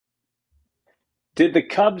Did the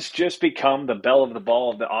Cubs just become the belle of the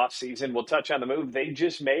ball of the offseason? We'll touch on the move they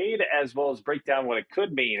just made, as well as break down what it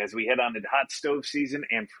could mean as we head on into hot stove season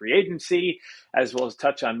and free agency, as well as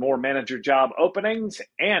touch on more manager job openings.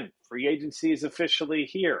 And free agency is officially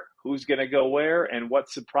here. Who's going to go where, and what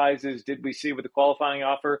surprises did we see with the qualifying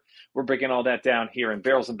offer? We're breaking all that down here in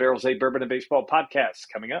Barrels and Barrels, a Bourbon and Baseball podcast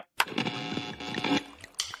coming up.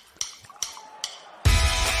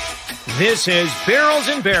 This is Barrels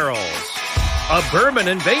and Barrels, a Bourbon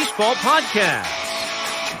and Baseball podcast,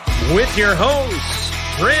 with your hosts,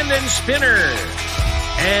 Brandon Spinner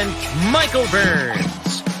and Michael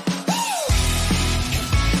Burns.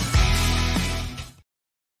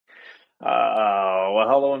 Well,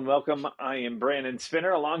 hello and welcome. I am Brandon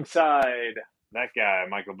Spinner alongside that guy,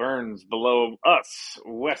 Michael Burns. Below us,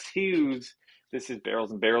 Wes Hughes. This is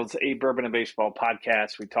Barrels and Barrels, a Bourbon and Baseball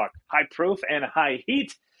podcast. We talk high proof and high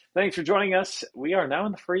heat. Thanks for joining us. We are now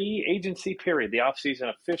in the free agency period. The offseason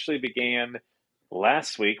officially began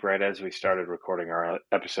last week, right as we started recording our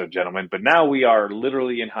episode, gentlemen. But now we are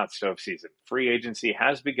literally in hot stove season. Free agency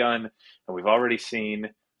has begun, and we've already seen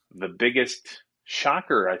the biggest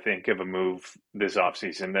shocker, I think, of a move this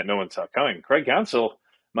offseason that no one saw coming. Craig Counsell,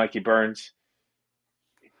 Mikey Burns,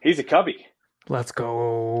 he's a Cubby. Let's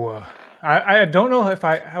go. I don't know if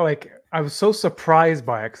I was so surprised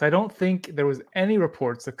by it because I don't think there was any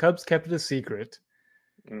reports. The Cubs kept it a secret.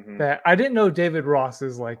 That I didn't know David Ross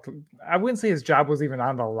is like, I wouldn't say his job was even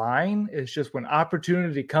on the line. It's just when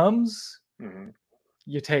opportunity comes,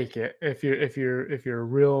 you take it. If you're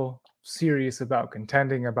real serious about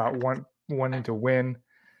contending, about wanting to win.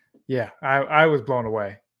 Yeah, I was blown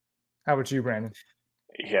away. How about you, Brandon?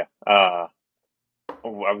 Yeah. I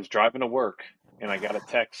was driving to work and I got a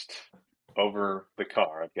text over the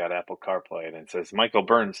car. I've got Apple CarPlay and it says, Michael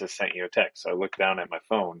Burns has sent you a text. So I looked down at my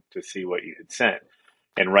phone to see what you had sent.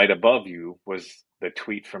 And right above you was the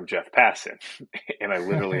tweet from Jeff Passan. And I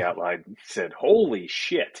literally out loud said, holy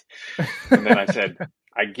shit. And then I said,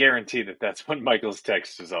 I guarantee that that's what Michael's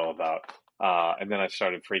text is all about. And then I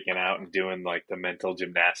started freaking out and doing like the mental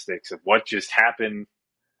gymnastics of what just happened.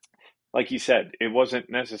 Like you said, it wasn't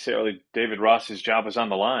necessarily David Ross's job was on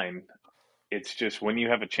the line. It's just when you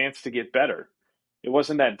have a chance to get better. It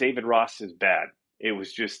wasn't that David Ross is bad. It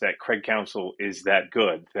was just that Craig Counsell is that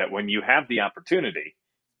good that when you have the opportunity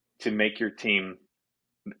to make your team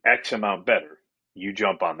X amount better, you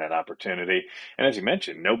jump on that opportunity. And as you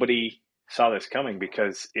mentioned, nobody saw this coming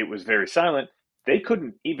because it was very silent. They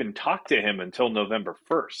couldn't even talk to him until November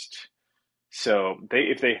 1st. So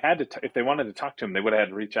if they wanted to talk to him, they would have had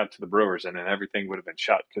to reach out to the Brewers, and then everything would have been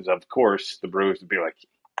shut because, of course, the Brewers would be like,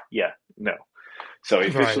 yeah, no. So he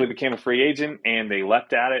officially became a free agent, and they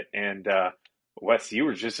leapt at it. And Wes, you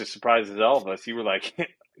were just as surprised as all of us. You were like,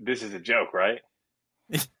 this is a joke, right?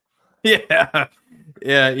 Yeah.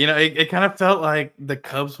 You know, it kind of felt like the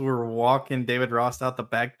Cubs were walking David Ross out the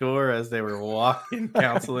back door as they were walking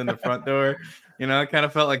Counsell in the front door. You know, it kind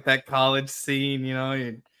of felt like that college scene, you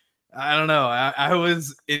know. I don't know. I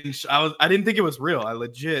didn't think it was real. I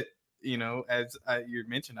legit, you know, as you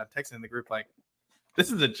mentioned, I texted in the group like, this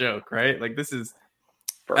is a joke, right? Like this is,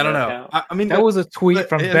 burner I don't know. I mean, that was a tweet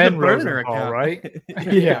from Ben Rosenthal, right?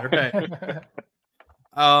 Yeah,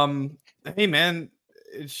 right. Hey man,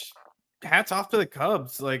 hats off to the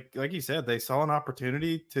Cubs. Like you said, they saw an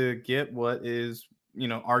opportunity to get what is, you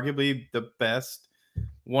know, arguably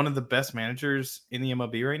one of the best managers in the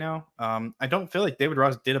MLB right now. I don't feel like David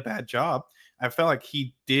Ross did a bad job. I felt like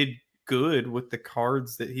he did good with the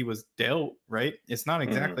cards that he was dealt, right? It's not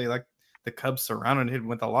exactly like the Cubs surrounded him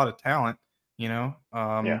with a lot of talent, you know?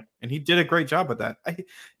 And he did a great job with that.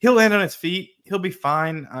 He'll land on his feet. He'll be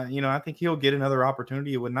fine. You know, I think he'll get another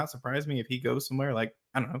opportunity. It would not surprise me if he goes somewhere like,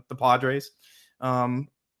 I don't know, the Padres.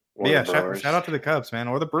 Yeah, shout out to the Cubs, man,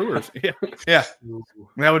 or the Brewers. Yeah.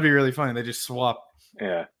 That would be really funny. They just swap.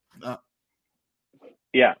 Yeah.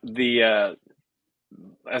 The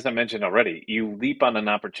as I mentioned already, you leap on an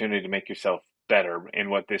opportunity to make yourself better.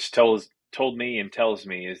 And what this told me and tells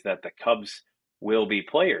me is that the Cubs will be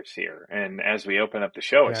players here. And as we open up the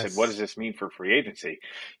show, I said, what does this mean for free agency?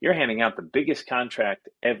 You're handing out the biggest contract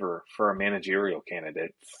ever for a managerial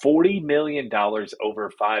candidate, $40 million over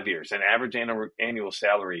 5 years, an average annual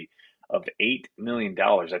salary of $8 million.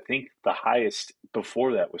 I think the highest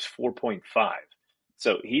before that was 4.5.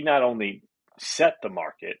 So he not only set the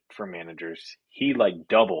market for managers, he like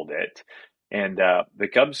doubled it. And the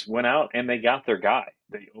Cubs went out and they got their guy.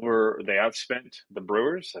 They outspent the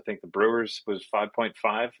Brewers. I think the Brewers was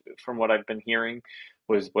 5.5 from what I've been hearing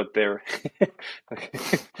was what their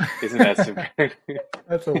isn't that super?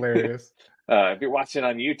 That's hilarious. If you're watching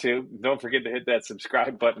on YouTube, don't forget to hit that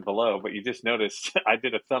subscribe button below. But you just noticed I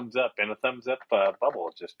did a thumbs up, and a thumbs up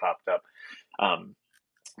bubble just popped up. Um,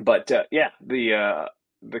 yeah,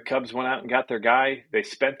 the Cubs went out and got their guy. They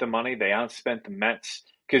spent the money. They outspent the Mets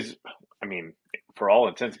because, I mean, for all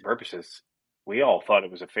intents and purposes, we all thought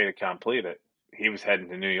it was a fait accompli that he was heading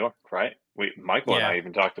to New York, right? Michael and Yeah. I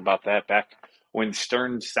even talked about that back when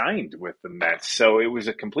Stern signed with the Mets. So it was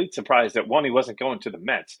a complete surprise that, one, he wasn't going to the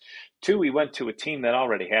Mets. Two, he went to a team that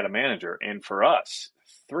already had a manager. And for us,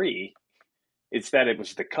 three, it's that it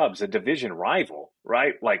was the Cubs, a division rival,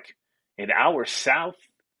 right? Like in our South,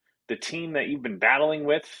 the team that you've been battling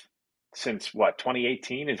with since what,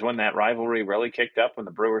 2018 is when that rivalry really kicked up, when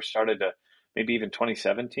the Brewers started to, maybe even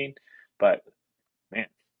 2017. But man,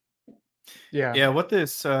 Yeah, what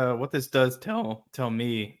this does tell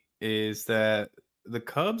me is that the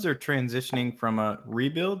Cubs are transitioning from a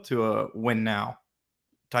rebuild to a win now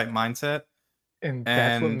type mindset. And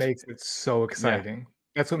that's what And makes it so exciting.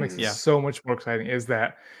 That's what makes it yeah, so much more exciting, is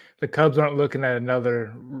that the Cubs aren't looking at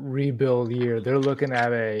another rebuild year. They're looking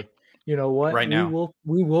at a, you know what, right now.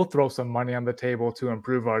 we will throw some money on the table to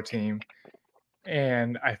improve our team.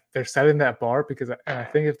 And they're setting that bar because, and I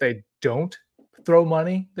think if they don't throw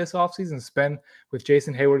money this offseason, spend with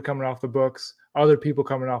Jason Hayward coming off the books, other people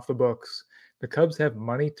coming off the books, the Cubs have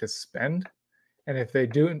money to spend. And if they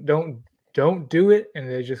don't do it and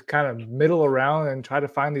they just kind of middle around and try to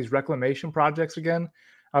find these reclamation projects again,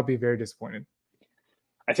 I'll be very disappointed.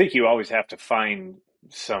 I think you always have to find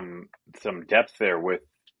some depth there with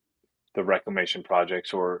the reclamation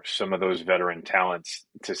projects or some of those veteran talents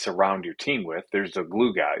to surround your team with. There's the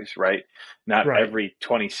glue guys, right? Not Right. every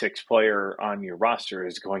 26 player on your roster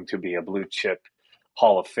is going to be a blue chip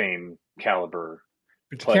Hall of Fame caliber.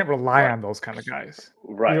 But you can't rely right. on those kind of guys.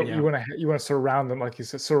 Right. You want to surround them, like you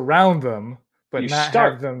said, surround them, but You not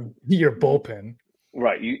start have them be your bullpen.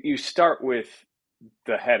 right. You start with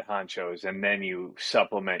the head honchos and then you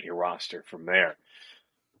supplement your roster from there.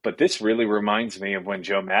 But this really reminds me of when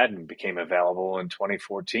Joe Madden became available in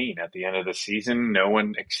 2014 at the end of the season. No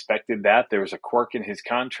one expected that. There was a quirk in his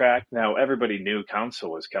contract. Now, everybody knew Counsell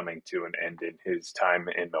was coming to an end in his time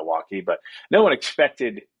in Milwaukee, but no one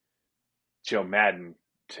expected Joe Madden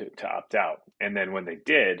to opt out. And then when they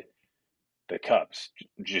did, the Cubs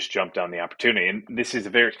just jumped on the opportunity. And this is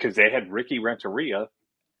because they had Ricky Renteria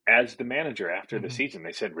as the manager after the season.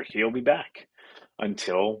 They said Ricky will be back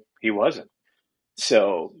until he wasn't.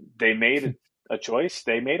 So they made a choice.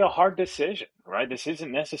 They made a hard decision, right? This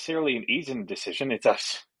isn't necessarily an easy decision. It's a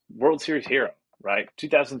World Series hero, right?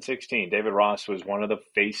 2016, David Ross was one of the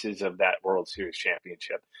faces of that World Series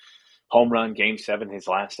championship. Home run, Game 7, his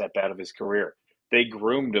last at-bat of his career. They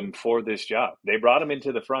groomed him for this job. They brought him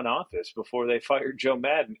into the front office before they fired Joe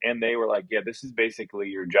Madden, and they were like, yeah, this is basically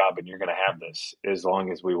your job, and you're going to have this as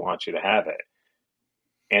long as we want you to have it.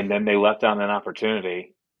 And then they left on an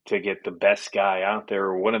opportunity to get the best guy out there,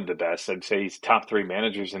 or one of the best. I'd say he's top 3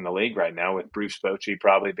 managers in the league right now, with Bruce Bochy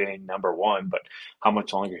probably being number 1, but how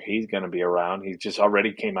much longer he's going to be around. He just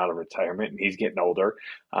already came out of retirement and he's getting older.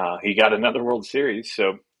 He got another World Series,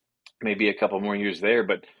 so maybe a couple more years there,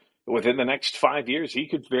 but within the next 5 years, he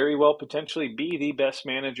could very well potentially be the best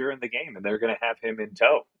manager in the game, and they're going to have him in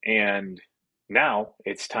tow. And now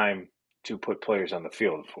it's time to put players on the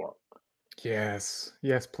field for him. Yes,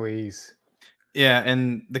 please. Yeah,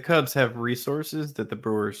 and the Cubs have resources that the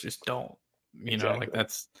Brewers just don't. You know, like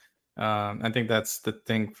that's. I think that's the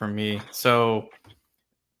thing for me. So,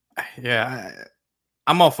 yeah,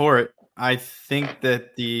 I'm all for it. I think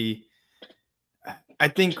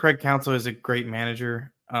Craig Counsell is a great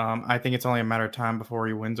manager. I think it's only a matter of time before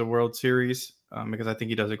he wins a World Series because I think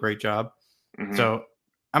he does a great job. Mm-hmm. So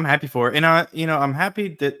I'm happy for it, and I'm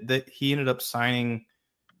happy that he ended up signing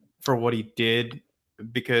for what he did,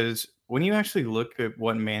 because when you actually look at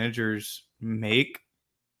what managers make,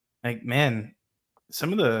 like, man,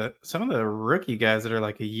 some of the rookie guys that are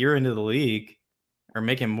like a year into the league are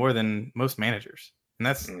making more than most managers, and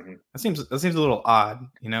that seems a little odd,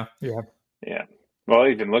 you know? Yeah. Well,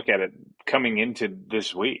 even look at it coming into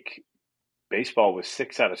this week. Baseball was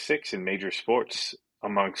 6 out of 6 in major sports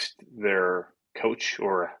amongst their coach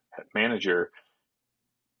or manager.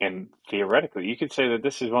 And theoretically, you could say that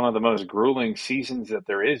this is one of the most grueling seasons that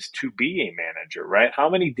there is to be a manager, right? How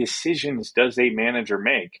many decisions does a manager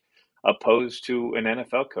make opposed to an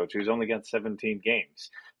NFL coach who's only got 17 games?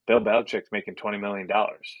 Bill Belichick's making $20 million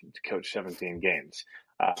to coach 17 games.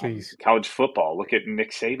 College football, look at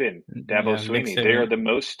Nick Saban, Dabo Swinney.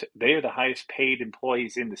 They are the highest paid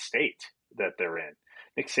employees in the state that they're in.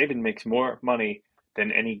 Nick Saban makes more money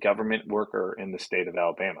than any government worker in the state of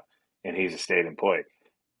Alabama, and he's a state employee.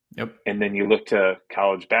 Yep. And then you look to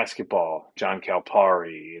college basketball, John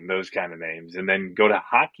Calipari and those kind of names. And then go to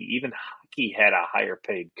hockey. Even hockey had a higher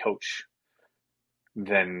paid coach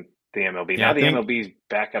than the MLB. Yeah, Now the MLB is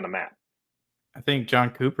back on the map. I think John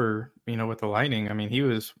Cooper, with the Lightning, I mean, he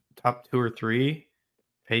was top 2 or 3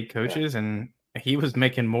 paid coaches, and he was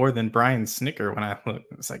making more than Brian Snicker when I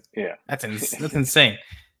looked. It's like, that's insane.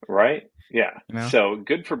 Right? Yeah. So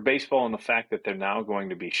good for baseball in the fact that they're now going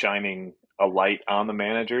to be shining a light on the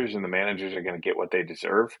managers, and the managers are going to get what they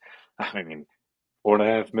deserve. I mean,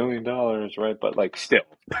 $4.5 million, right? But like, still,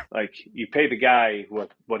 like, you pay the guy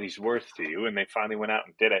what he's worth to you, and they finally went out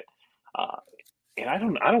and did it. And I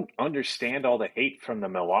don't understand all the hate from the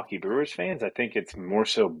Milwaukee Brewers fans. I think it's more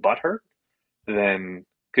so butthurt than,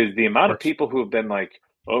 because the amount of people who have been like,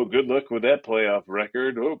 "Oh, good luck with that playoff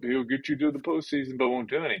record. Oh, he'll get you to the postseason, but won't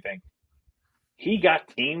do anything." He got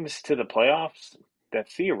teams to the playoffs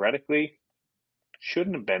that theoretically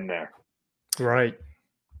shouldn't have been there. Right.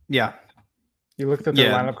 Yeah. You looked at the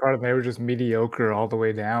lineup card and they were just mediocre all the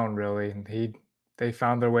way down, really. And they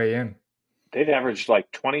found their way in. They've averaged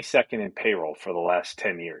like 22nd in payroll for the last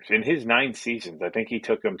 10 years. In his 9 seasons, I think he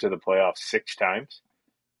took them to the playoffs 6 times,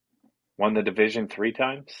 won the division 3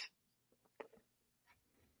 times.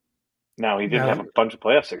 Now, he didn't have a bunch of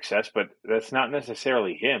playoff success, but that's not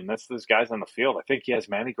necessarily him. That's those guys on the field. I think, yes,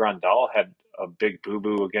 Manny Grandal had a big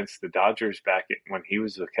boo-boo against the Dodgers back when he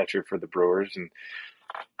was the catcher for the Brewers. And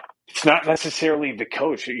it's not necessarily the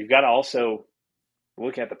coach. You've got to also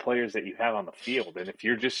look at the players that you have on the field. And if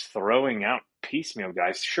you're just throwing out piecemeal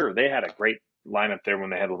guys, sure, they had a great lineup there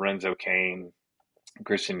when they had Lorenzo Cain,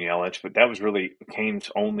 Christian Yelich, but that was really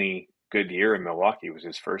Cain's only good year in Milwaukee. Was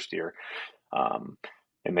his first year.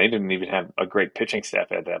 And they didn't even have a great pitching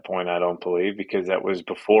staff at that point, I don't believe, because that was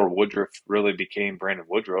before Woodruff really became Brandon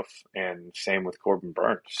Woodruff, and same with Corbin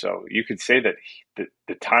Burns. So you could say that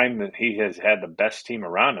the time that he has had the best team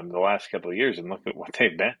around him the last couple of years, and look at what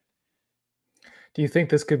they've been. Do you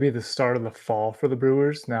think this could be the start of the fall for the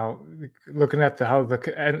Brewers? Now, looking at how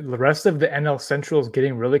the rest of the NL Central is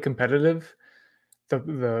getting really competitive,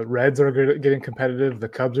 the Reds are getting competitive, the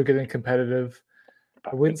Cubs are getting competitive.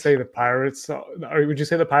 I wouldn't say the Pirates. Would you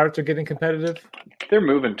say the Pirates are getting competitive? They're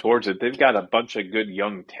moving towards it. They've got a bunch of good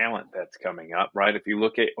young talent that's coming up, right? If you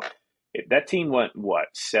look at that team, went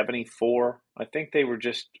 74? I think they were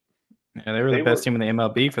just. Yeah, they were the best team in the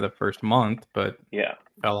MLB for the first month, but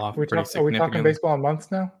fell off. Are we talking baseball in months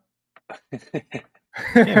now?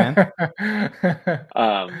 Yeah, man.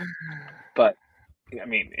 But I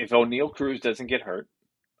mean, if O'Neal Cruz doesn't get hurt,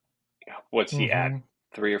 what's he at?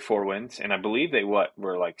 3 or 4 wins, and I believe they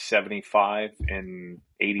were like 75 and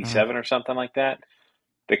 87 or something like that.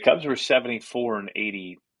 The Cubs were 74 and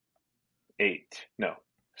 88. No,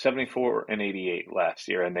 74 and 88 last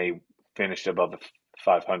year, and they finished above the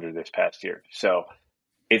 500 this past year. So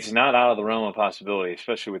it's not out of the realm of possibility,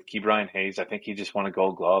 especially with Ke'Bryan Hayes. I think he just won a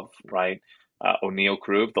Gold Glove, right? O'Neal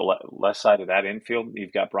Cruz, the left side of that infield,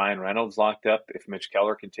 you've got Brian Reynolds locked up. If Mitch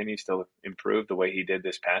Keller continues to improve the way he did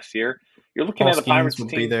this past year, you're looking at a Pirates will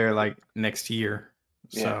team. Be there like next year.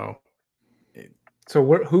 So,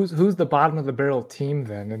 who's the bottom of the barrel team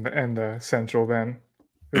then, in the Central then?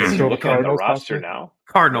 Looking at the roster now,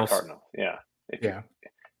 Cardinals. Yeah. Yeah.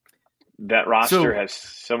 That roster has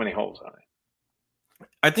so many holes on it.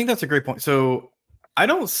 I think that's a great point. So I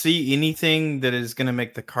don't see anything that is going to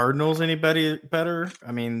make the Cardinals anybody better.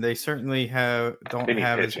 I mean, they certainly don't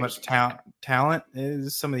have as much talent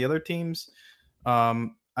as some of the other teams.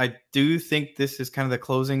 I do think this is kind of the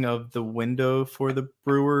closing of the window for the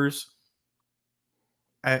Brewers.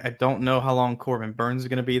 I don't know how long Corbin Burns is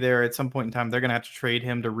going to be there. At some point in time, they're going to have to trade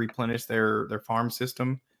him to replenish their farm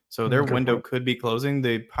system. So their window could be closing.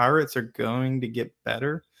 The Pirates are going to get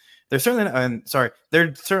better. They're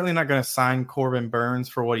certainly not going to sign Corbin Burns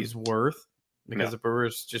for what he's worth, because the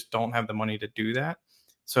Brewers just don't have the money to do that.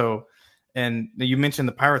 So, and you mentioned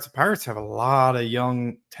the Pirates. The Pirates have a lot of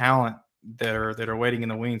young talent that are waiting in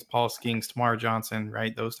the wings. Paul Skeens, Tamar Johnson,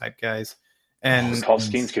 right? Those type guys. And Paul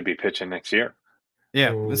Skeens could be pitching next year.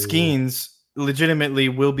 Yeah, Skeens legitimately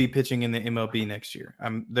will be pitching in the MLB next year.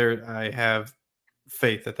 I have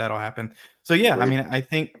faith that that'll happen. So yeah, I mean, I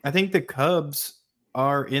think the Cubs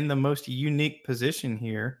are in the most unique position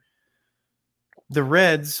here. The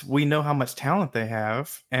Reds, we know how much talent they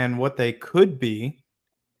have and what they could be.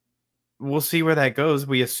 We'll see where that goes.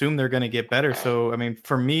 We assume they're going to get better. So, I mean,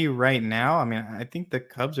 for me right now, I mean, I think the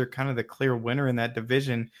Cubs are kind of the clear winner in that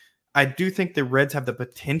division. I do think the Reds have the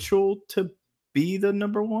potential to be the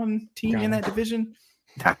number 1 team in that division.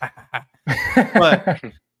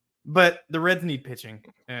 But the Reds need pitching,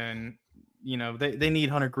 and they need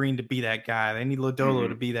Hunter Green to be that guy. They need Lodolo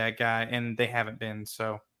to be that guy, and they haven't been.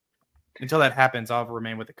 So until that happens, I'll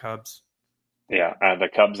remain with the Cubs. Yeah, the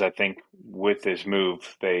Cubs, I think, with this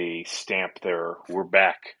move, they stamp we're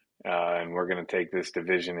back, and we're going to take this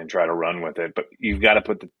division and try to run with it. But you've got to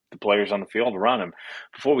put the players on the field to run them.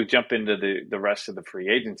 Before we jump into the rest of the free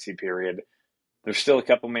agency period, there's still a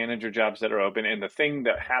couple manager jobs that are open. And the thing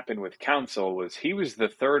that happened with Counsell was he was the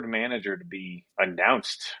third manager to be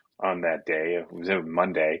announced on that day. It was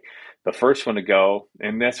Monday, the first one to go.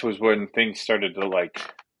 And this was when things started to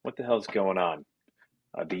what the hell's going on?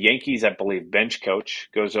 The Yankees, I believe, bench coach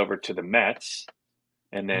goes over to the Mets.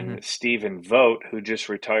 And then Stephen Vogt, who just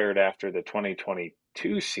retired after the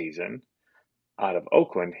 2022 season out of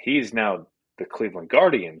Oakland, he's now the Cleveland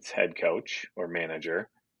Guardians head coach or manager.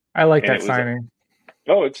 I like that signing.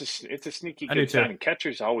 It's a sneaky good signing.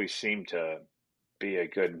 Catchers always seem to be a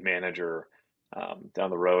good manager down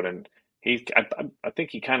the road. And I think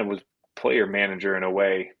he kind of was player manager in a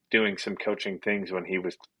way, doing some coaching things when he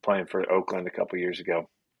was playing for Oakland a couple years ago.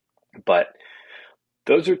 But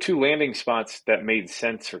those are two landing spots that made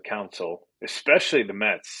sense for Counsell, especially the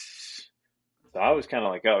Mets. So I was kind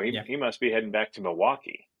of like, he must be heading back to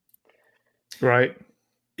Milwaukee. Right.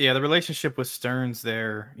 Yeah, the relationship with Stearns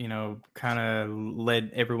there, kind of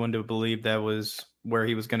led everyone to believe that was where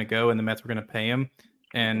he was going to go and the Mets were going to pay him.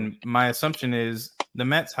 And my assumption is the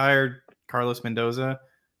Mets hired Carlos Mendoza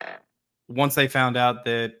once they found out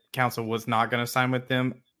that Counsell was not going to sign with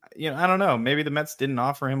them. I don't know. Maybe the Mets didn't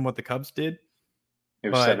offer him what the Cubs did. It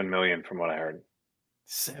was $7 million from what I heard.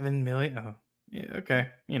 $7 million? Oh, yeah. Okay.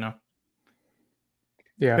 Yeah.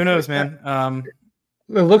 Who knows, man?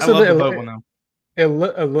 The looks of it. The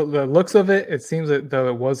looks of it. It seems that though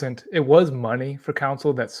it was money for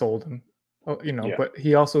Counsell that sold him. But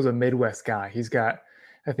he also is a Midwest guy. He's got,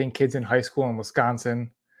 I think, kids in high school in Wisconsin.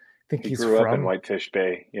 I think he grew up in Whitefish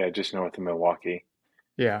Bay. Yeah, just north of Milwaukee.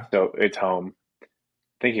 Yeah. So it's home. I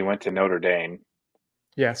think he went to Notre Dame.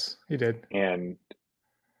 Yes, he did. And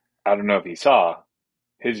I don't know if he saw,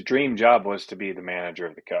 his dream job was to be the manager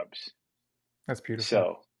of the Cubs. That's beautiful.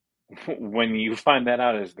 So when you find that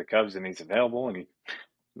out as the Cubs and he's available and you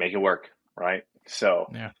make it work, right? So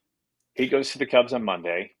he goes to the Cubs on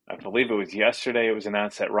Monday. I believe it was yesterday. It was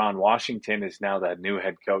announced that Ron Washington is now the new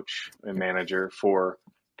head coach and manager for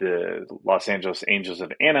the Los Angeles Angels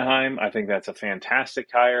of Anaheim. I think that's a fantastic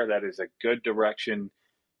hire. That is a good direction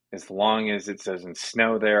as long as it doesn't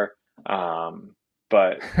snow there.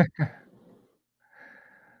 But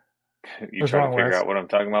you trying to figure out what I'm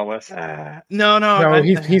talking about, Wes? No.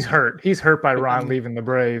 He's hurt. He's hurt by Ron leaving the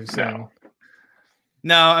Braves. No,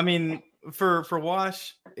 I mean, for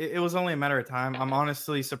Wash, it was only a matter of time. I'm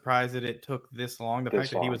honestly surprised that it took this long. The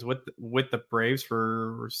fact that he was with the Braves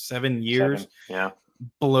for 7 years,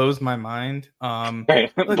 blows my mind.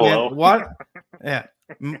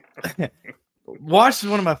 Wash is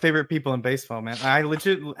one of my favorite people in baseball, man. I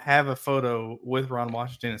legit have a photo with Ron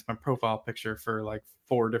Washington. It's my profile picture for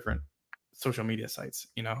 4 different social media sites.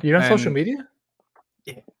 You're on social media?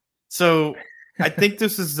 Yeah. So I think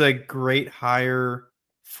this is a great hire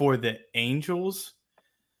for the Angels.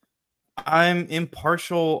 I'm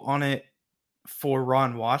impartial on it for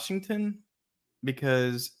Ron Washington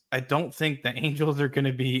because I don't think the Angels are going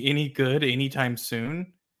to be any good anytime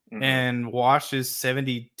soon. Mm-hmm. And Wash is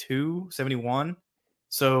 72, 71.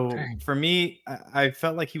 So for me, I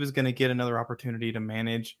felt like he was going to get another opportunity to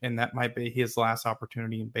manage, and that might be his last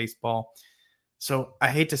opportunity in baseball. So I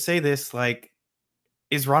hate to say this,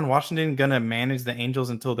 is Ron Washington going to manage the Angels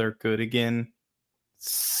until they're good again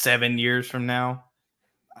 7 years from now?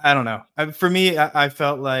 I don't know. For me, I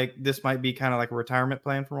felt like this might be kind of like a retirement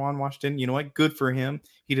plan for Ron Washington. You know what? Good for him.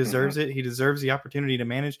 He deserves it. He deserves the opportunity to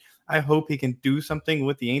manage. I hope he can do something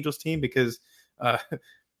with the Angels team because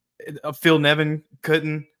Phil Nevin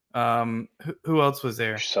couldn't. Who else was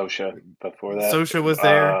there? Sosha before that. Sosha was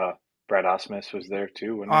there. Brad Osmus was there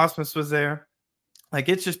too. Osmus was there.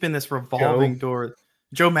 It's just been this revolving door.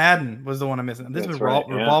 Joe Madden was the one I'm missing. This is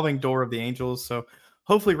revolving door of the Angels. So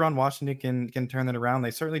hopefully Ron Washington can turn that around.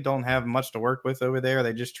 They certainly don't have much to work with over there.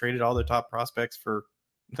 They just traded all their top prospects for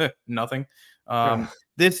nothing.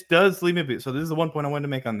 This does lead me. So this is the one point I wanted to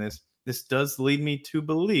make on this. This does lead me to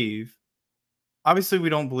believe. Obviously, we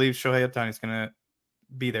don't believe Shohei Ohtani is going to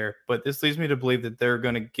be there, but this leads me to believe that they're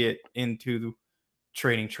going to get into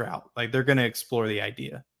trading Trout. They're going to explore the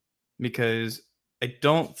idea because I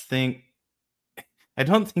don't think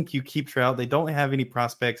you keep Trout. They don't have any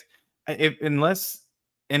prospects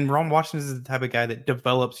and Ron Washington is the type of guy that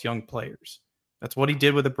develops young players. That's what he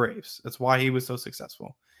did with the Braves. That's why he was so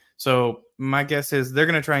successful. So my guess is they're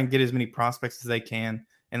going to try and get as many prospects as they can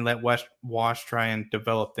and let Wash try and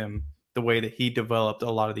develop them the way that he developed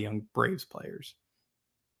a lot of the young Braves players.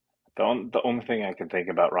 The only thing I can think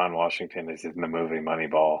about Ron Washington is in the movie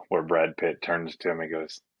Moneyball, where Brad Pitt turns to him and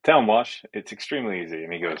goes, "Tell him, Wash, it's extremely easy."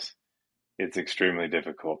 And he goes, "It's extremely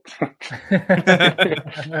difficult."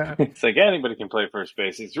 It's like anybody can play first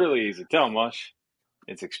base. It's really easy. Tell him, Wash,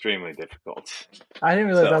 it's extremely difficult. I didn't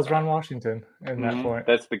realize that was Ron Washington in that point.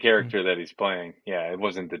 That's the character that he's playing. Yeah, it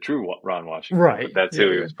wasn't the true Ron Washington, right? But that's who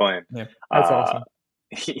he was playing. Yeah, that's awesome.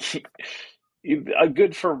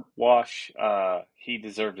 Good for Wash. He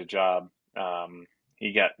deserved a job.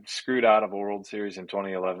 He got screwed out of a World Series in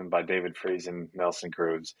 2011 by David Freese and Nelson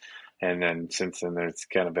Cruz. And then since then, it's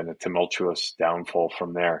kind of been a tumultuous downfall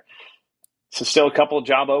from there. So still a couple of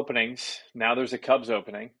job openings. Now there's a Cubs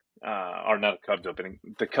opening. Or not a Cubs opening.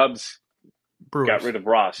 The Cubs got rid of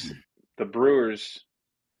Ross. The Brewers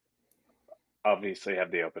obviously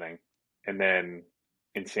have the opening. And then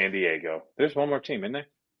in San Diego, there's one more team, isn't there?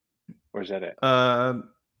 Where's that at?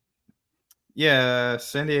 Yeah,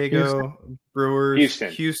 San Diego, Houston. Brewers,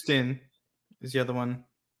 Houston is the other one.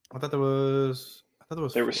 I thought there was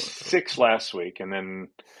there were 6 last week, and then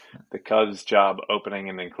the Cubs job opening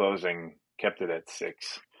and then closing kept it at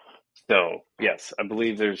 6. So yes, I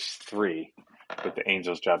believe there's 3 with the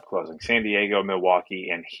Angels job closing: San Diego, Milwaukee,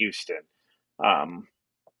 and Houston.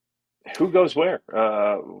 Who goes where?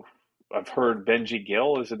 I've heard Benji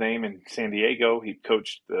Gill is a name in San Diego. He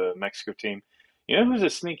coached the Mexico team. You know who's a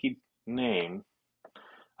sneaky name?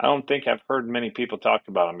 I don't think I've heard many people talk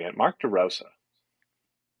about him yet. Mark DeRosa.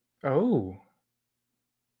 Oh,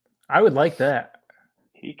 I would like that.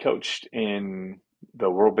 He coached in the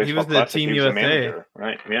World Baseball He was Classic. the Team he was USA. a manager,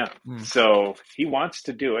 right? Yeah. So he wants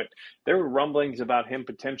to do it. There were rumblings about him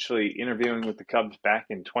potentially interviewing with the Cubs back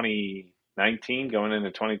in 2019, going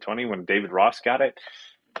into 2020 when David Ross got it.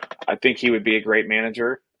 I think he would be a great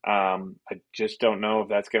manager. I just don't know if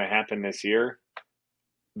that's going to happen this year.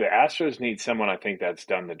 The Astros need someone, I think, that's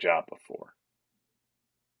done the job before.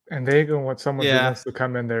 And they're going to want someone who wants to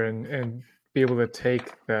come in there and be able to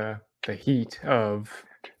take the heat of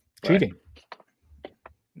cheating.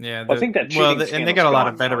 Yeah, I think that cheating and they got a lot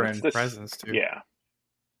of veteran presence too. Yeah,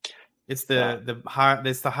 it's the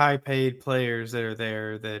high paid players that are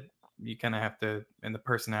there that you kind of have to, and the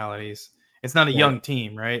personalities. It's not a young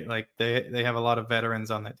team, right? Like they have a lot of veterans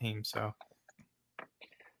on that team. So,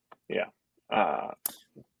 yeah.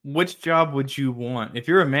 Which job would you want if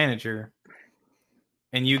you're a manager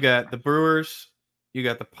and you got the Brewers, you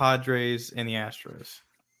got the Padres, and the Astros?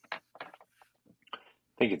 I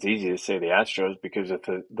think it's easy to say the Astros because of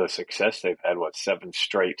the success they've had. 7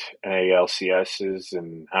 straight ALCSs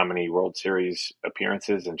and how many World Series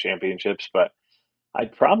appearances and championships. But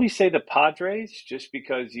I'd probably say the Padres just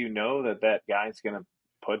because you know that guy's going to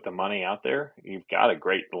put the money out there. You've got a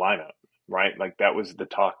great lineup, right? Like that was the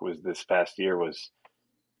talk was this past year was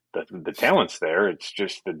the talent's there. It's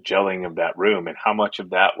just the gelling of that room, and how much of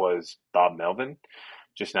that was Bob Melvin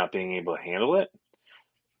just not being able to handle it,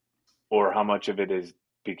 or how much of it is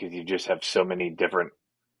because you just have so many different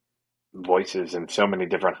voices and so many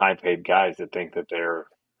different high-paid guys that think that they're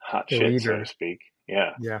hot shit, so to speak.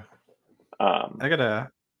 Yeah. Yeah. I got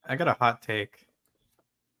a hot take.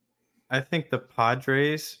 I think the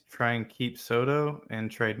Padres try and keep Soto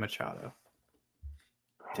and trade Machado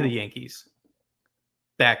to the Yankees.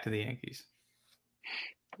 Back to the Yankees.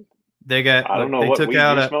 They got. I don't know what weed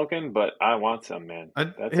you're smoking, but I want some, man.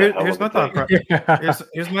 Here's my thought.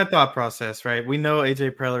 Here's my thought process. Right, we know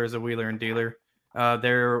AJ Preller is a wheeler and dealer.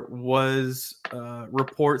 There was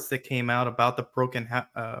reports that came out about the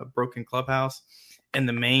broken clubhouse, and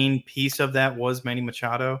the main piece of that was Manny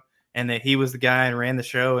Machado, and that he was the guy and ran the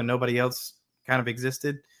show, and nobody else kind of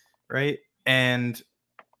existed, right? And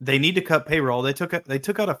they need to cut payroll. They took out a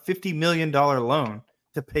 $50 million loan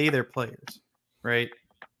to pay their players, right?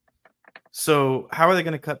 So how are they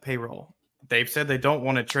going to cut payroll? They've said they don't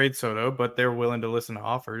want to trade Soto, but they're willing to listen to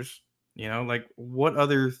offers. You know, like what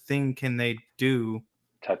other thing can they do?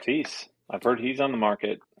 Tatis. I've heard he's on the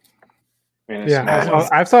market. Yeah,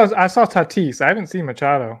 I saw Tatis. I haven't seen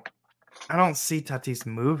Machado. I don't see Tatis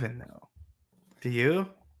moving though. Do you?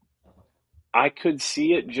 I could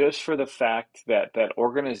see it just for the fact that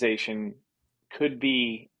organization could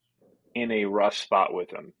be in a rough spot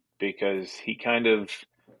with him because he kind of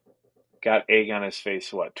got egg on his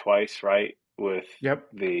face, twice, right? With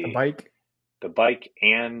the bike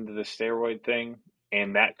and the steroid thing.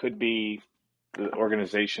 And that could be the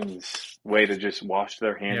organization's way to just wash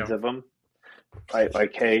their hands of him. Right?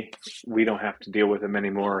 Like, hey, we don't have to deal with him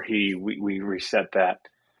anymore. We reset that.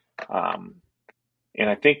 And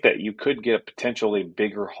I think that you could get a potentially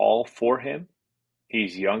bigger haul for him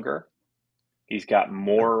He's younger. He's got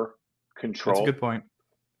more control. That's a good point.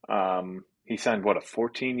 He signed, what, a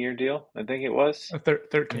 14-year deal, I think it was?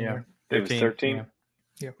 13 Yeah. year. It was 13?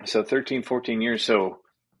 Yeah. So 13, 14 years. So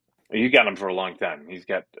you got him for a long time. He's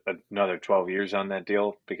got another 12 years on that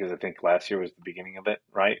deal because I think last year was the beginning of it,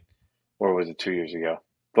 right? Or was it 2 years ago?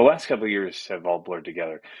 The last couple of years have all blurred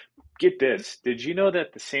together. Get this. Did you know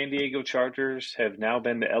that the San Diego Chargers have now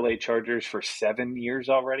been the LA Chargers for 7 years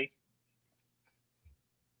already?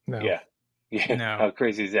 No. Yeah. Yeah. No. How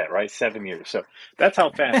crazy is that, right? 7 years. So that's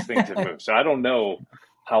how fast things have moved. So I don't know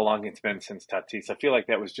how long it's been since Tatis. I feel like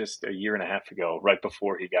that was just a year and a half ago, right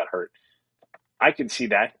before he got hurt. I could see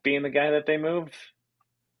that being the guy that they move.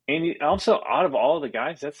 And also, out of all the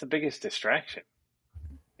guys, that's the biggest distraction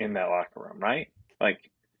in that locker room, right? Like,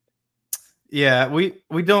 yeah, we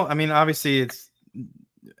don't. I mean, obviously,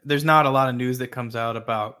 there's not a lot of news that comes out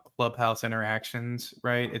about clubhouse interactions,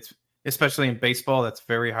 right? It's especially in baseball, that's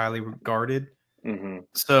very highly regarded. mm-hmm.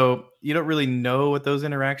 So you don't really know what those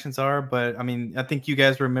interactions are. But I mean, I think you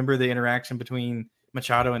guys remember the interaction between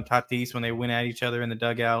Machado and Tatis when they went at each other in the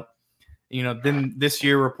dugout. Then this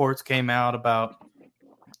year reports came out about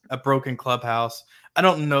a broken clubhouse. I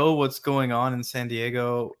don't know what's going on in San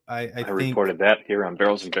Diego. I think reported that here on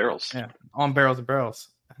Barrels and Barrels. Yeah, on Barrels and Barrels.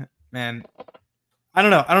 Man, I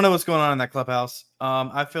don't know. I don't know what's going on in that clubhouse.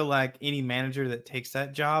 I feel like any manager that takes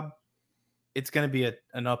that job, it's going to be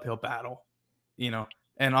an uphill battle,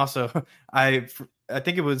 And also, I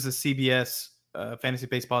think it was the CBS Fantasy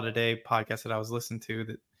Baseball Today podcast that I was listening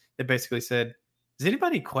to that basically said, "Does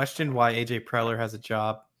anybody question why AJ Preller has a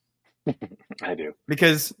job?" I do.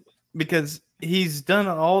 Because he's done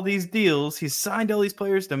all these deals, he's signed all these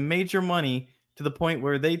players to major money to the point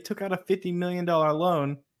where they took out a $50 million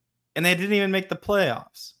loan and they didn't even make the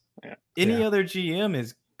playoffs. Yeah. Any other GM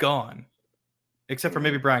is gone, except for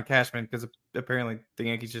maybe Brian Cashman, because apparently the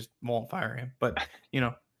Yankees just won't fire him. But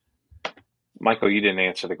Michael, you didn't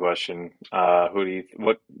answer the question.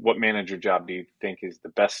 What manager job do you think is the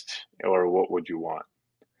best, or what would you want?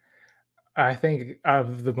 I think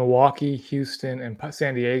of the Milwaukee, Houston, and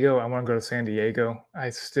San Diego, I want to go to San Diego. I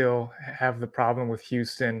still have the problem with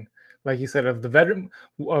Houston, like you said, of the veteran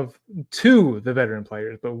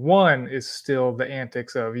players, but one is still the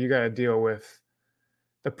antics of you got to deal with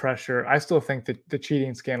the pressure. I still think that the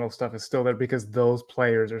cheating scandal stuff is still there because those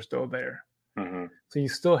players are still there. Mm-hmm. So you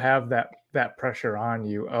still have that pressure on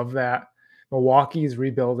you of that. Milwaukee's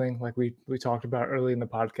rebuilding, like we talked about early in the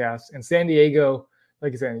podcast, and San Diego,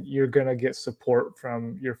 like I said, you're going to get support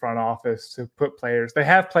from your front office to put players. They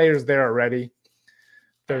have players there already.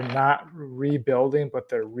 They're not rebuilding, but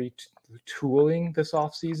they're retooling this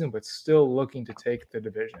offseason, but still looking to take the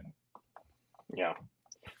division. Yeah.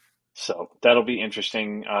 So that'll be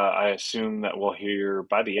interesting. I assume that we'll hear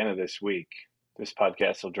by the end of this week. This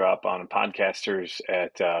podcast will drop on Podcasters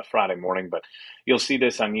at Friday morning, but you'll see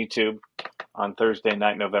this on YouTube on Thursday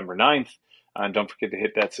night, November 9th. And don't forget to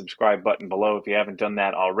hit that subscribe button below if you haven't done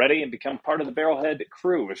that already and become part of the Barrelhead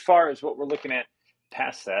crew. As far as what we're looking at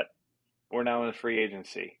past that, we're now in free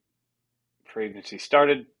agency. Free agency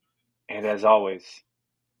started, and as always,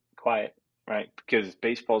 quiet, right? Because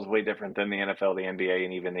baseball is way different than the NFL, the NBA,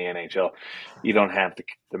 and even the NHL. You don't have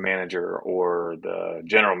the manager or the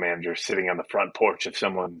general manager sitting on the front porch of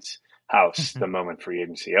someone's house the moment free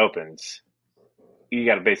agency opens. You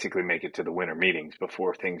got to basically make it to the winter meetings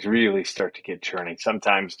before things really start to get churning.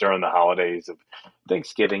 Sometimes during the holidays of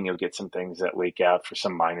Thanksgiving, you'll get some things that leak out for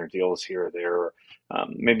some minor deals here or there.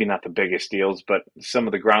 Maybe not the biggest deals, but some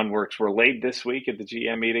of the groundworks were laid this week at the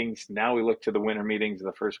GM meetings. Now we look to the winter meetings in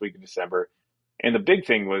the first week of December. And the big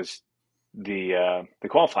thing was the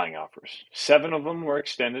qualifying offers. 7 of them were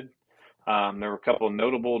extended. There were a couple of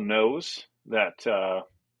notable no's that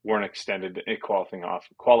weren't extended a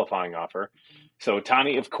qualifying offer. So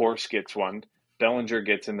Ohtani, of course, gets one. Bellinger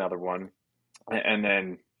gets another one. And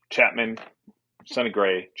then Chapman, Sonny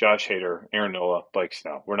Gray, Josh Hader, Aaron Nola, Blake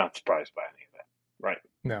Snell. We're not surprised by any of that, right?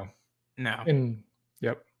 No.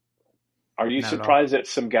 Yep. Are you surprised at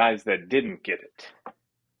some guys that didn't get it?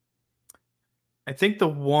 I think the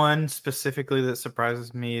one specifically that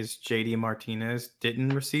surprises me is JD Martinez didn't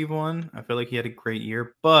receive one. I feel like he had a great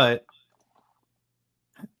year, but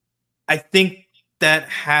I think that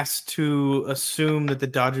has to assume that the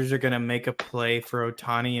Dodgers are going to make a play for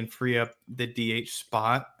Ohtani and free up the DH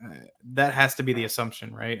spot. That has to be the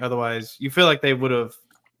assumption, right? Otherwise, you feel like they would have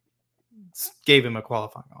gave him a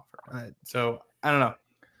qualifying offer. So I don't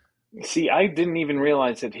know. See, I didn't even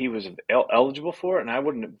realize that he was eligible for it, and I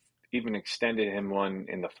wouldn't have even extended him one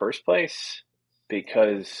in the first place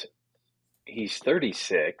because he's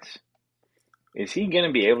 36. Is he going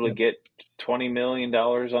to be able to get $20 million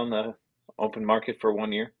on the open market for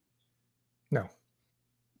 1 year? No.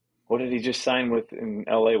 What did he just sign with in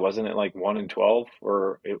LA? Wasn't it like 1 and 12?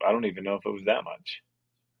 I don't even know if it was that much.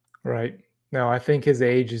 Right. No, I think his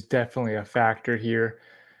age is definitely a factor here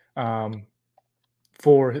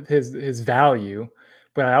for his value.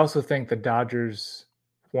 But I also think the Dodgers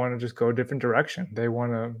want to just go a different direction. They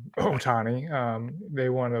want to Ohtani. They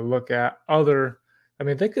want to look at other. I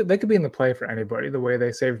mean, they could be in the play for anybody. The way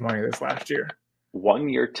they saved money this last year. 1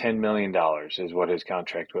 year, $10 million is what his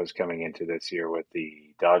contract was coming into this year with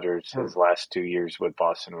the Dodgers. His last 2 years with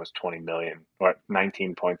Boston was $20 million, or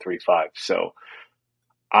 19.35. So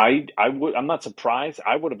I'm not surprised.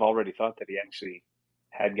 I would have already thought that he actually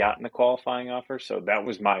had gotten a qualifying offer. So that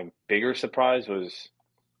was my bigger surprise was,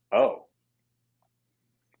 oh,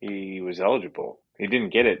 he was eligible. He didn't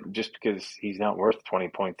get it just because he's not worth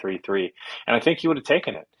 20.33. And I think he would have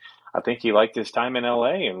taken it. I think he liked his time in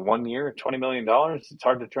LA, and 1 year, $20 million. It's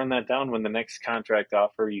hard to turn that down when the next contract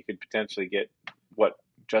offer you could potentially get what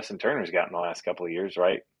Justin Turner's got in the last couple of years,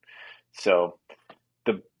 right? So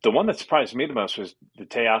the one that surprised me the most was the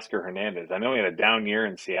Teoscar Hernandez. I know he had a down year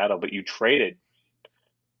in Seattle, but you traded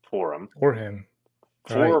for him. For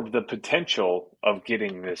the potential of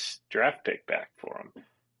getting this draft pick back for him.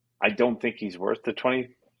 I don't think he's worth the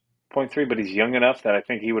 20.3, but he's young enough that I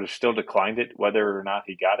think he would have still declined it whether or not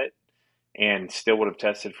he got it, and still would have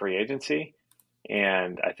tested free agency.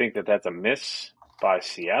 And I think that that's a miss by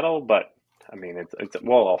Seattle, but I mean,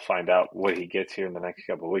 I'll find out what he gets here in the next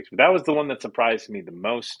couple of weeks. But that was the one that surprised me the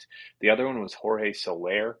most. The other one was Jorge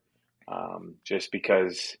Soler, just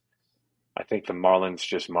because I think the Marlins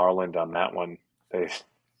just Marlined on that one.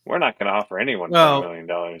 We're not going to offer anyone $20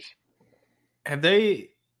 million. Have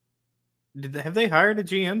they hired a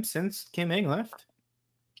GM since Kim Ng left?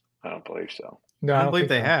 I don't believe so. No, I don't believe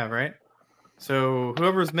they have, right? So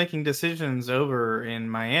whoever's making decisions over in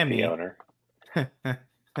Miami, the owner.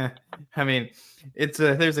 I mean,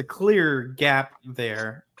 there's a clear gap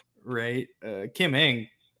there, right? Kim Ng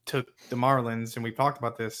took the Marlins, and we talked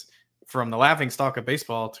about this, from the laughingstock of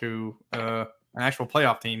baseball to an actual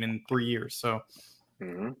playoff team in 3 years. So,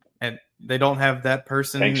 and they don't have that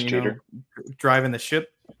person, driving the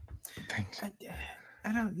ship. Thanks.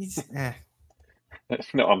 I don't.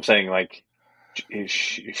 No, I'm saying like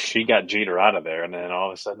she got Jeter out of there, and then all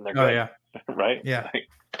of a sudden they're good. Yeah, right. Yeah.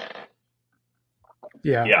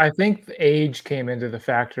 Yeah, I think the age came into the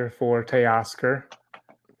factor for Teoscar.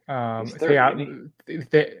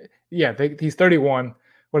 He's 31.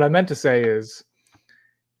 What I meant to say is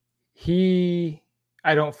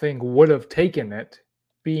I don't think would have taken it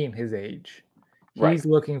being his age. He's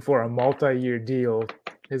looking for a multi-year deal,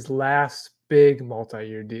 his last big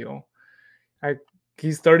multi-year deal.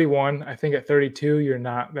 He's 31. I think at 32, you're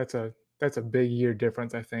not. That's a big year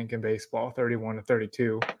difference, I think, in baseball, 31 to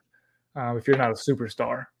 32. If you're not a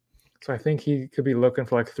superstar. So I think he could be looking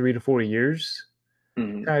for like 3 to 4 years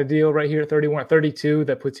kind of deal right here at 31. At 32,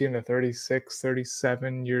 that puts you into 36,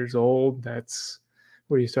 37 years old. That's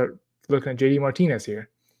where you start looking at JD Martinez here.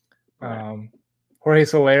 Jorge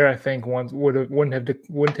Soler, I think,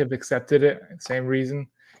 wouldn't have accepted it. Same reason.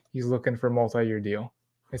 He's looking for a multi-year deal.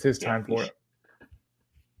 It's his time for it.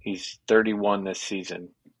 He's 31 this season.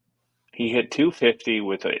 He hit 250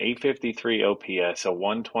 with an 853 OPS, a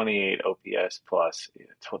 128 OPS plus,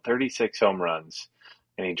 36 home runs,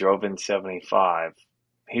 and he drove in 75.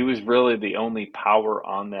 He was really the only power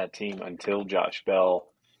on that team until Josh Bell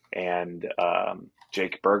and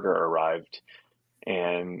Jake Berger arrived.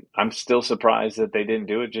 And I'm still surprised that they didn't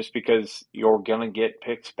do it, just because you're going to get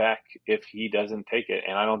picks back if he doesn't take it.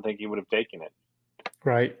 And I don't think he would have taken it.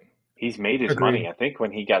 Right. He's made his money. I think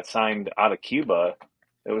when he got signed out of Cuba,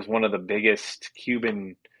 it was one of the biggest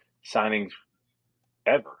Cuban signings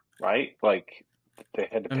ever, right? Like, they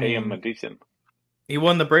had to pay him a decent. He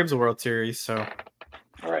won the Braves World Series, so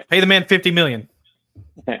right. Pay the man $50 million.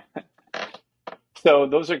 So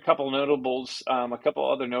those are a couple notables. A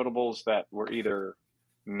couple other notables that were either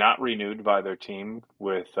not renewed by their team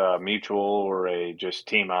with mutual or a just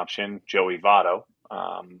team option. Joey Votto,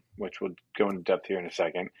 which we'll go into depth here in a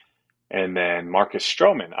second. And then Marcus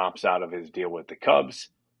Stroman opts out of his deal with the Cubs.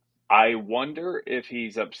 I wonder if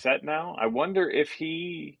he's upset now. I wonder if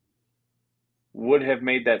he would have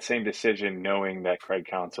made that same decision knowing that Craig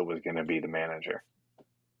Counsell was going to be the manager.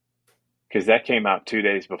 Because that came out 2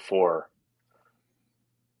 days before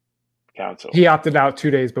Counsell. He opted out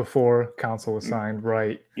 2 days before Counsell was signed,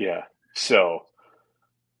 right? Yeah. So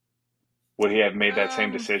would he have made that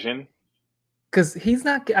same decision? Because he's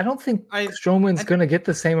not. I don't think Stroman's going to get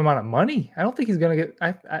the same amount of money. I don't think he's going to get.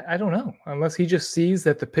 I don't know, unless he just sees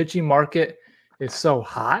that the pitching market is so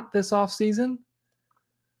hot this offseason.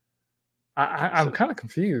 I'm kind of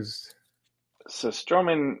confused. So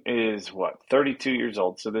Stroman is 32 years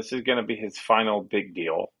old. So this is going to be his final big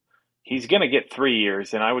deal. He's going to get 3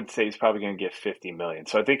 years, and I would say he's probably going to get $50 million.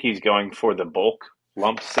 So I think he's going for the bulk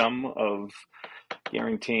lump sum of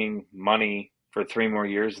guaranteeing money for 3 more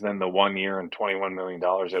years than the 1 year and $21 million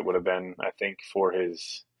it would have been, I think, for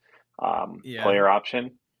his player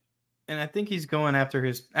option. And I think he's going after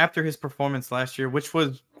his performance last year, which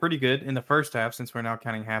was pretty good in the first half, since we're now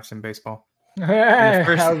counting halves in baseball. I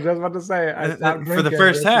was just about to say, for the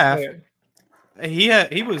first half,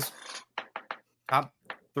 he was top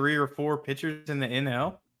 3 or 4 pitchers in the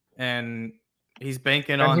NL, and he's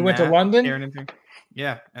banking on. He went to London.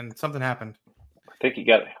 Yeah, and something happened. I think he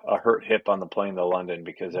got a hurt hip on the plane to London,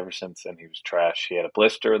 because ever since then he was trash. He had a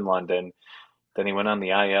blister in London. Then he went on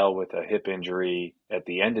the IL with a hip injury at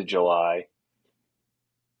the end of July.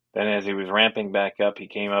 Then as he was ramping back up, he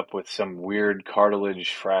came up with some weird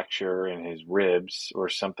cartilage fracture in his ribs or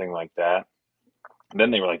something like that.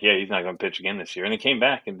 Then they were like, yeah, he's not going to pitch again this year. And he came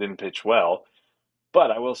back and didn't pitch well.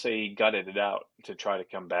 But I will say he gutted it out to try to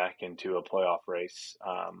come back into a playoff race.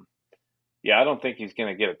 Yeah, I don't think he's going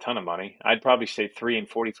to get a ton of money. I'd probably say 3 and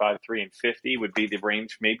 45, 3 and 50 would be the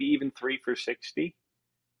range, maybe even 3 for 60.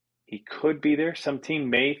 He could be there. Some team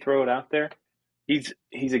may throw it out there.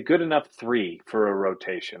 He's a good enough 3 for a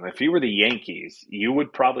rotation. If you were the Yankees, you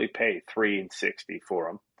would probably pay 3 and 60 for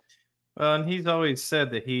him. Well, and he's always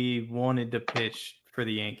said that he wanted to pitch for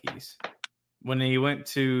the Yankees. When he went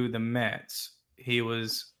to the Mets, he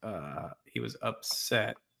was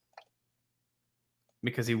upset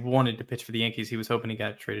because he wanted to pitch for the Yankees. He was hoping he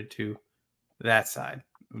got traded to that side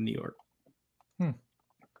of New York.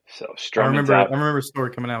 So I remember a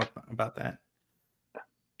story coming out about that.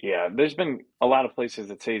 Yeah, there's been a lot of places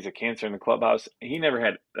that say he's a cancer in the clubhouse. He never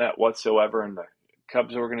had that whatsoever in the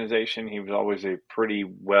Cubs organization. He was always a pretty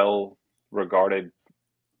well-regarded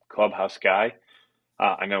clubhouse guy.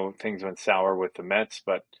 I know things went sour with the Mets,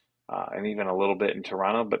 but and even a little bit in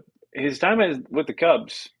Toronto. But his time with the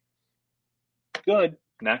Cubs, good,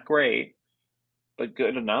 not great, but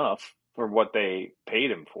good enough for what they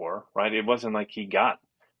paid him for, right? It wasn't like he got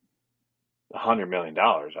 $100 million,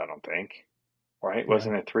 I don't think, right? Yeah.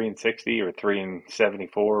 Wasn't it 3 and 60 or 3 and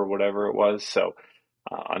 74 or whatever it was? So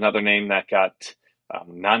another name that got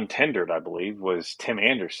non-tendered, I believe, was Tim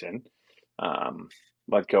Anderson,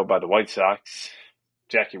 let go by the White Sox.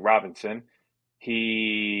 Jackie Robinson,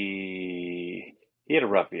 he had a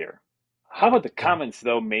rough year. How about the comments,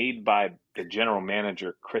 though, made by the general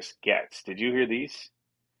manager, Chris Getz? Did you hear these?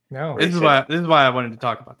 No. This is why I wanted to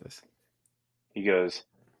talk about this. He goes,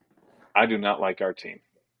 I do not like our team.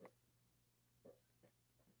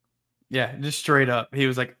 Yeah, just straight up. He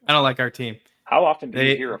was like, I don't like our team. How often do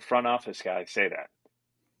you hear a front office guy say that?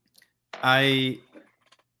 And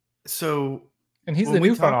he's the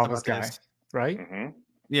new front office guy, right? Mm-hmm.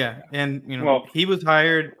 Yeah, and he was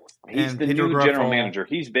hired. He's the new general manager.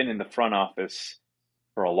 He's been in the front office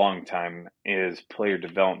for a long time. Is player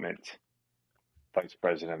development vice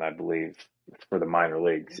president, I believe, for the minor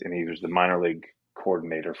leagues, and he was the minor league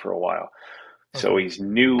coordinator for a while. Okay. So he's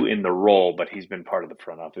new in the role, but he's been part of the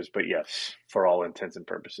front office. But yes, for all intents and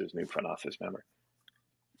purposes, new front office member.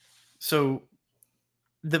 So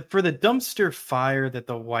for the dumpster fire that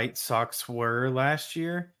the White Sox were last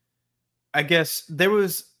year, I guess there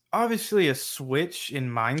was obviously a switch in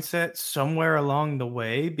mindset somewhere along the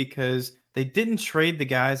way, because they didn't trade the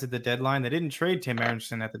guys at the deadline. They didn't trade Tim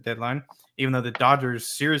Anderson at the deadline, even though the Dodgers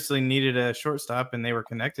seriously needed a shortstop and they were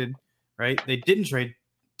connected, right? They didn't trade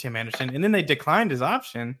Tim Anderson, and then they declined his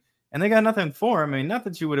option and they got nothing for him. I mean, not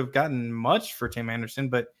that you would have gotten much for Tim Anderson,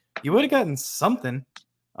 but you would have gotten something.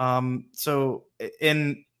 And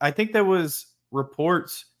I think there was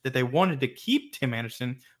reports that they wanted to keep Tim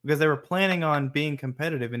Anderson because they were planning on being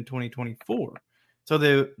competitive in 2024. So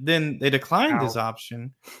they declined his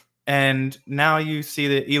option. And now you see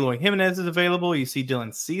that Eloy Jimenez is available. You see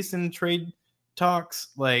Dylan Cease in trade talks.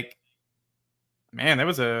 Like, man, that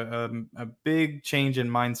was a big change in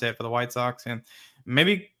mindset for the White Sox. And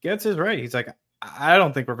maybe Getz is right. He's like, I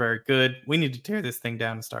don't think we're very good. We need to tear this thing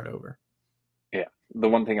down and start over. Yeah. The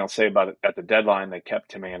one thing I'll say about it, at the deadline, they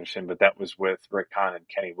kept Tim Anderson, but that was with Rick Hahn and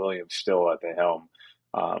Kenny Williams still at the helm.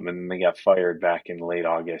 And they got fired back in late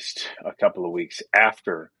August, a couple of weeks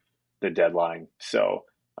after the deadline. So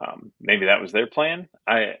maybe that was their plan.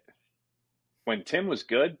 When Tim was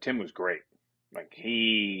good, Tim was great. Like,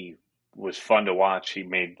 he was fun to watch. He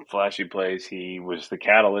made flashy plays. He was the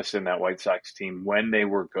catalyst in that White Sox team when they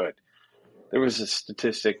were good. There was a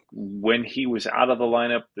statistic when he was out of the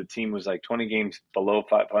lineup, the team was like 20 games below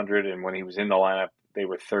 500, and when he was in the lineup, they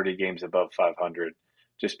were 30 games above 500,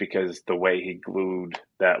 just because the way he glued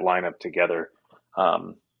that lineup together.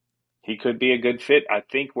 He could be a good fit. I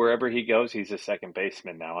think wherever he goes, he's a second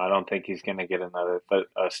baseman now. I don't think he's going to get another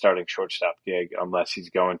starting shortstop gig unless he's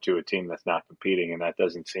going to a team that's not competing, and that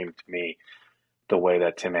doesn't seem to me the way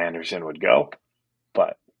that Tim Anderson would go.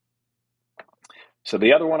 But so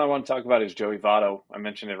the other one I want to talk about is Joey Votto. I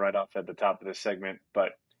mentioned it right off at the top of this segment,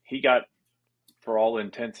 but he got, for all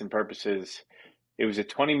intents and purposes, it was a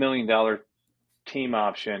 $20 million team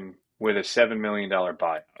option with a $7 million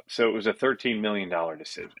buyout. So it was a $13 million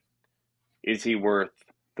decision. Is he worth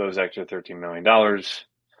those extra $13 million?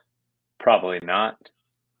 Probably not.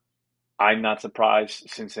 I'm not surprised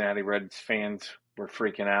Cincinnati Reds fans were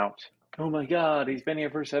freaking out. Oh my God, he's been here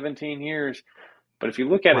for 17 years. But if you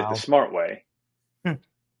look at it the smart way,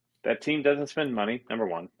 that team doesn't spend money, number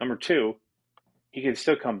one. Number two, he can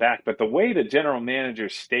still come back. But the way the general manager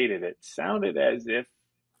stated it sounded as if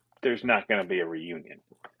there's not going to be a reunion.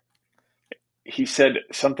 He said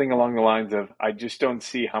something along the lines of, I just don't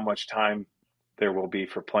see how much time there will be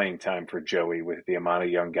for playing time for Joey with the amount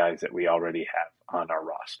of young guys that we already have on our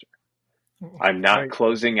roster. I'm not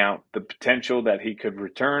closing out the potential that he could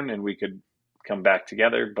return and we could come back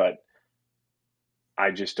together, but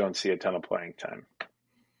I just don't see a ton of playing time.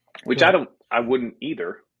 Which I wouldn't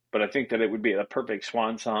either, but I think that it would be a perfect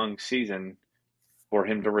swan song season for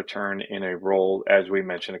him to return in a role, as we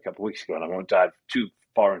mentioned a couple weeks ago, and I won't dive too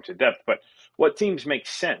far into depth, but what teams make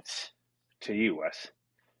sense to you, Wes,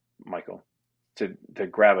 Michael, to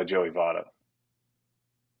grab a Joey Votto?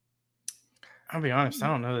 I'll be honest, I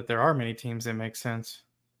don't know that there are many teams that make sense.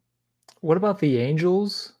 What about the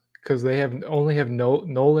Angels? Because they only have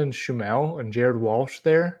Nolan Schumel and Jared Walsh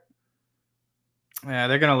there. Yeah,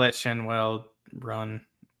 they're going to let Shenwell run.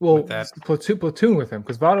 Well, with that. platoon with him,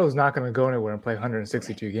 because Votto is not going to go anywhere and play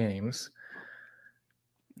 162 games.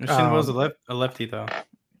 Shenwell's a lefty, though.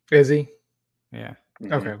 Is he? Yeah.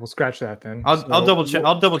 Okay, we'll scratch that then. I'll double check.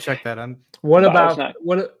 I'll double check that. What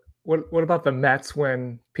about the Mets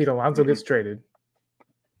when Pete Alonso gets traded?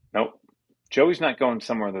 Nope. Joey's not going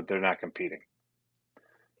somewhere that they're not competing.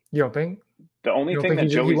 You don't think? The only thing that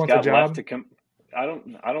Joey's got left to come, I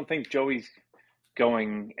don't think Joey's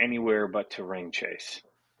going anywhere but to ring chase,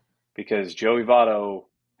 because Joey Votto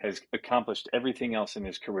has accomplished everything else in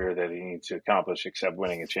his career that he needs to accomplish except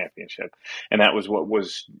winning a championship. And that was what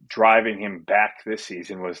was driving him back this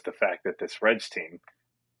season, was the fact that this Reds team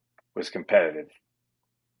was competitive.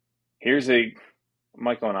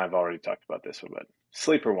 Michael and I have already talked about this, but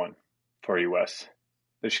sleeper one for US,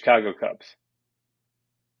 the Chicago Cubs.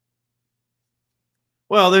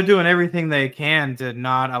 Well, they're doing everything they can to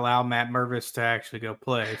not allow Matt Mervis to actually go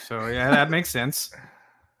play. So, yeah, that makes sense.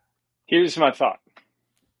 Here's my thought.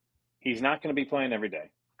 He's not going to be playing every day.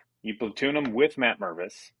 You platoon him with Matt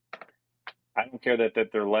Mervis. I don't care that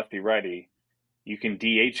they're lefty-righty. You can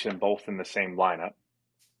DH them both in the same lineup.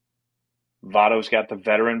 Votto's got the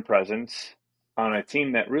veteran presence on a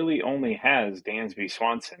team that really only has Dansby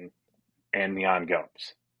Swanson and Neon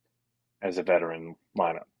Gomes as a veteran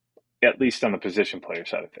lineup, at least on the position player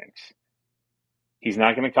side of things. He's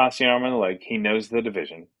not going to cost the arm and the leg. He knows the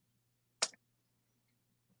division.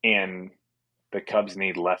 And the Cubs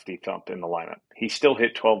need lefty thump in the lineup. He still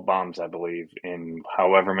hit 12 bombs, I believe, in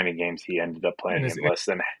however many games he ended up playing in less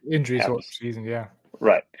than injuries all season, yeah.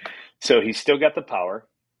 Right. So he's still got the power.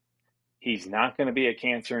 He's not going to be a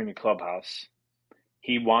cancer in your clubhouse.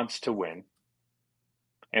 He wants to win.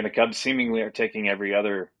 And the Cubs seemingly are taking every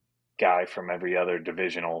other guy from every other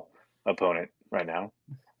divisional opponent right now.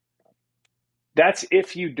 That's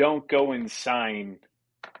if you don't go and sign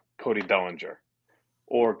Cody Bellinger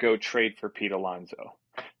or go trade for Pete Alonso.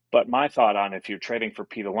 But my thought on, if you're trading for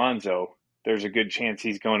Pete Alonso, there's a good chance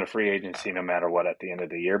he's going to free agency no matter what at the end of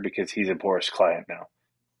the year, because he's a Boris client now.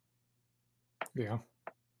 Yeah.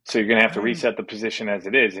 So you're going to have to reset the position as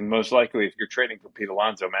it is. And most likely, if you're trading for Pete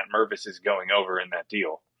Alonso, Matt Mervis is going over in that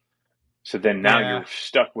deal. So then now you're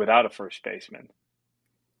stuck without a first baseman.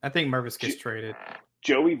 I think Mervis gets traded.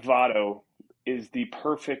 Joey Votto is the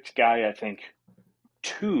perfect guy, I think,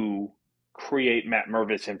 to create Matt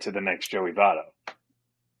Mervis into the next Joey Votto.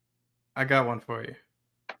 I got one for you.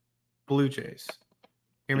 Blue Jays.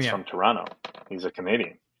 He's from Toronto. He's a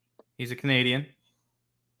Canadian. He's a Canadian.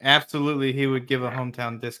 Absolutely, he would give a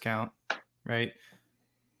hometown discount, right?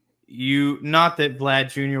 Not that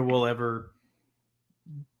Vlad Jr. will ever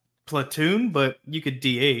platoon, but you could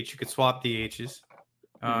DH. You could swap DHs.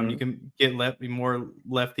 You can get more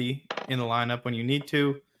lefty in the lineup when you need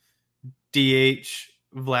to. DH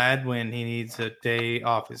Vlad when he needs a day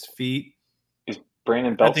off his feet. Is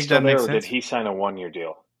Brandon I Belt think still that there, makes or did sense. he sign a 1-year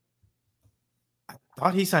deal? I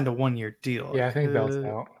thought he signed a 1-year deal. Yeah, I think Belt's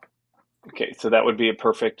out. Okay, so that would be a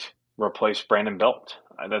perfect replace Brandon Belt.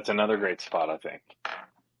 That's another great spot, I think.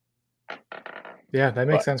 Yeah, that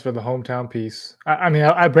makes sense for the hometown piece. I mean,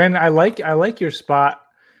 Brandon, I like your spot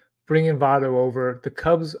bringing Votto over. The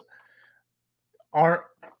Cubs aren't.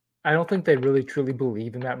 I don't think they really truly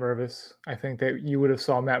believe in Matt Mervis. I think that you would have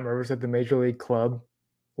saw Matt Mervis at the major league club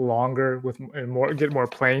longer and get more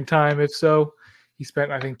playing time. If so, he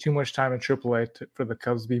spent, I think, too much time in AAA for the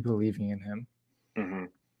Cubs to be believing in him. Mm-hmm.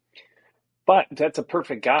 But that's a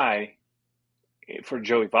perfect guy for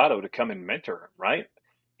Joey Votto to come and mentor him, right?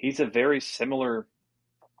 He's a very similar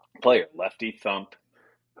player, lefty thump,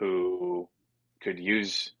 who could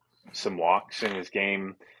use some walks in his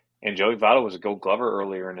game. And Joey Votto was a Gold Glover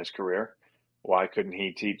earlier in his career. Why couldn't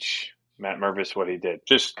he teach Matt Mervis what he did?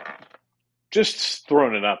 Just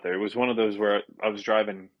throwing it out there. It was one of those where I was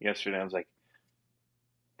driving yesterday. I was like,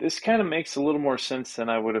 this kind of makes a little more sense than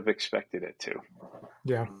I would have expected it to.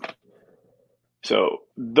 Yeah. So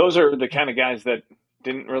those are the kind of guys that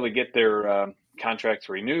didn't really get their contracts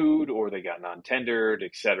renewed, or they got non-tendered,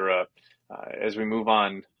 etc. As we move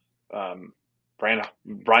on, Bryce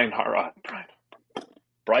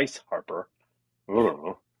Harper,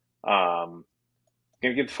 going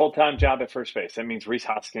to get a full-time job at first base. That means Rhys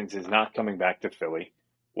Hoskins is not coming back to Philly.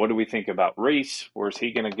 What do we think about Rhys? Where's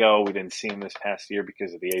he going to go? We didn't see him this past year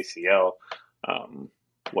because of the ACL.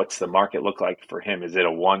 What's the market look like for him? Is it a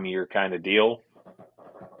 1-year kind of deal?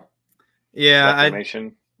 Yeah,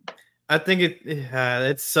 I think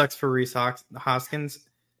it sucks for Rhys Hoskins.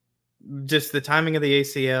 Just the timing of the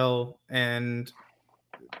ACL, and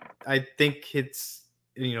I think it's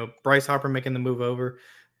Bryce Harper making the move over.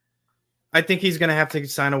 I think he's going to have to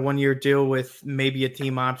sign a 1-year deal with maybe a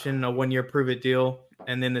team option, a 1-year prove-it deal,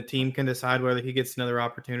 and then the team can decide whether he gets another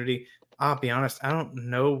opportunity. I'll be honest, I don't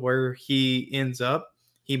know where he ends up.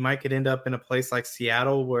 He might could end up in a place like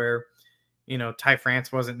Seattle where, Ty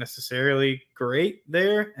France wasn't necessarily great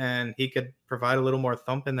there, and he could provide a little more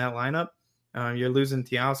thump in that lineup. You're losing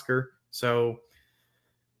Teoscar, so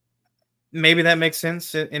maybe that makes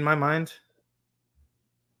sense in my mind.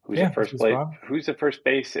 Who's the first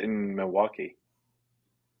base in Milwaukee?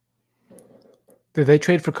 Did they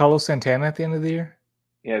trade for Carlos Santana at the end of the year?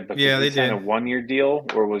 Yeah, but did he sign a 1-year deal,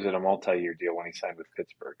 or was it a multi-year deal when he signed with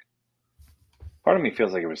Pittsburgh? Part of me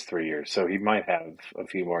feels like it was 3 years, so he might have a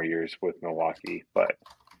few more years with Milwaukee, but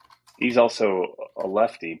he's also a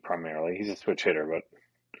lefty primarily. He's a switch hitter, but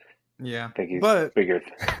yeah, I think he's bigger.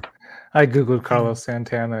 I googled Carlos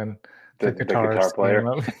Santana and the guitar player.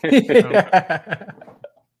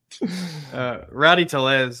 Rowdy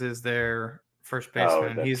Tellez is their first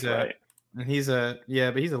baseman. Oh, he's a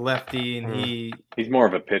lefty, and he's more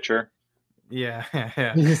of a pitcher. Yeah.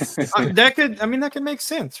 that could make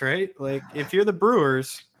sense, right? Like if you're the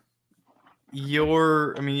Brewers,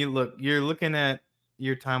 you're looking at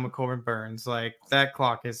your time with Corbin Burns. Like that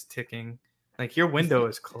clock is ticking. Like your window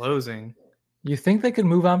is closing. You think they could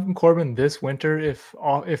move on from Corbin this winter if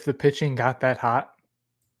the pitching got that hot?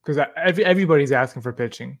 Because everybody's asking for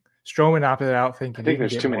pitching. Stroman opted out thinking. I think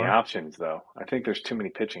there's too many options, though. I think there's too many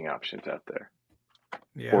pitching options out there.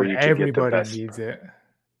 Yeah, or everybody needs it.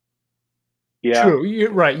 Yeah, true.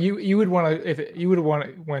 You're right. You would want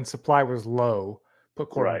to when supply was low,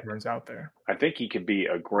 put Corbin Burns out there. I think he could be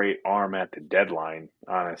a great arm at the deadline,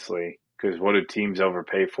 honestly. Because what do teams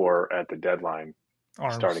overpay for at the deadline?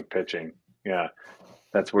 Arms. Starting pitching. Yeah,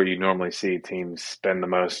 that's where you normally see teams spend the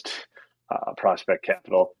most prospect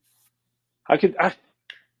capital.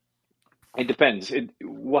 It depends.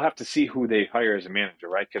 We'll have to see who they hire as a manager,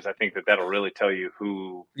 right? Because I think that'll really tell you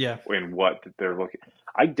who and what that they're looking.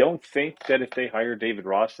 I don't think that if they hire David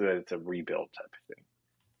Ross that it's a rebuild type of thing.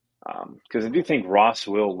 Because I do think Ross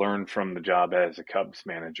will learn from the job as a Cubs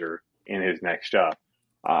manager in his next job.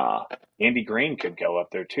 Andy Green could go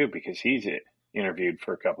up there too because he's interviewed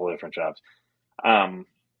for a couple of different jobs.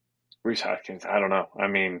 Rhys Hoskins, I don't know. I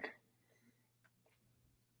mean,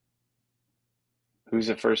 who's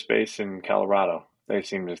at first base in Colorado? They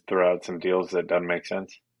seem to throw out some deals that doesn't make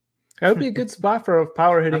sense. That would be a good spot for a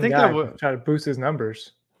power hitting guy to try to boost his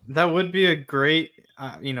numbers. That would be a great,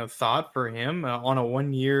 thought for him on a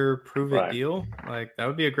 1-year prove-it deal. Like that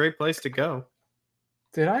would be a great place to go.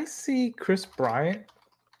 Did I see Chris Bryant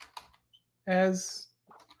as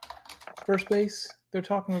first base? They're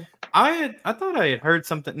talking. I thought I had heard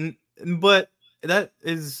something, but that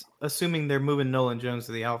is assuming they're moving Nolan Jones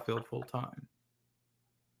to the outfield full time.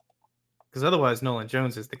 Because otherwise, Nolan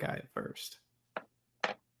Jones is the guy at first.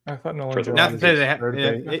 I thought Nolan for the Jones Not to was say they third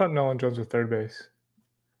base. I it, thought Nolan Jones was third base.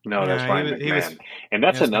 No, that's yeah, Ryan he was McMahon. And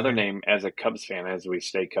that's yes, another McMahon. name as a Cubs fan, as we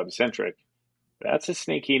stay Cubs centric. That's a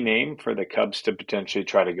sneaky name for the Cubs to potentially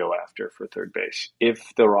try to go after for third base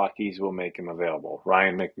if the Rockies will make him available.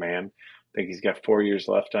 Ryan McMahon, I think he's got 4 years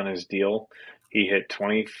left on his deal. He hit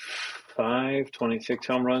 25, 26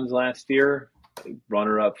 home runs last year,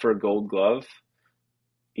 runner up for a Gold Glove.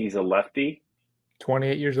 He's a lefty.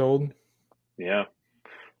 28 years old. Yeah.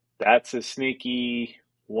 That's a sneaky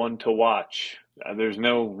one to watch. There's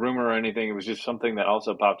no rumor or anything. It was just something that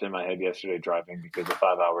also popped in my head yesterday driving, because a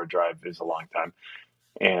 5-hour drive is a long time,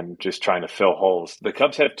 and just trying to fill holes. The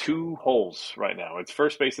Cubs have 2 holes right now. It's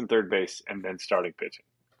first base and third base, and then starting pitching.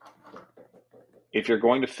 If you're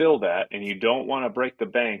going to fill that and you don't want to break the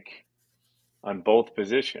bank on both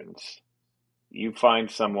positions, you find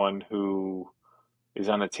someone who is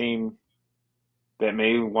on a team that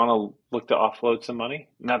may want to look to offload some money.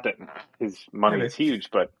 Not that his money is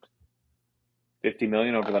huge, but $50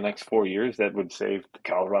 million over the next 4 years, that would save the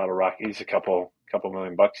Colorado Rockies a couple $1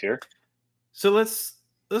 million here. So let's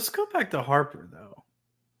go back to Harper though.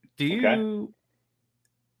 Do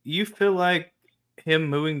you feel like him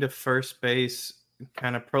moving to first base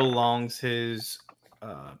kind of prolongs his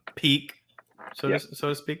peak, so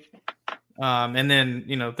to speak? And then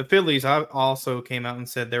the Phillies also came out and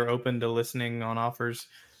said they're open to listening on offers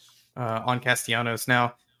on Castellanos.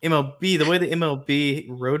 Now, MLB, the way the MLB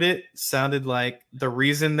wrote it sounded like the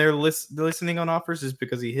reason they're listening on offers is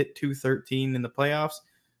because he hit 213 in the playoffs.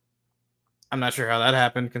 I'm not sure how that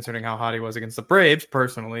happened, considering how hot he was against the Braves,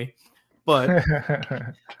 personally. But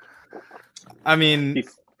I mean,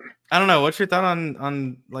 I don't know. What's your thought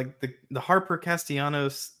on like the Harper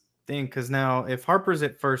Castellanos thing? Because now, if Harper's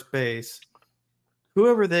at first base,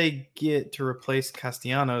 whoever they get to replace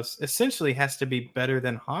Castellanos essentially has to be better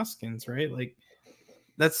than Hoskins, right? Like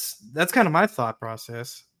that's kind of my thought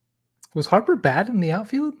process. Was Harper bad in the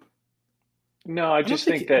outfield? No, I just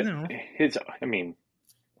think that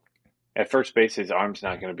at first base, his arm's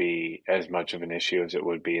not going to be as much of an issue as it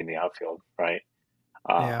would be in the outfield, right?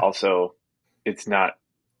 Also, it's not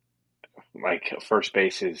like first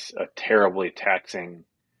base is a terribly taxing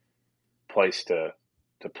place to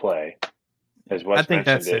play, as Wes I think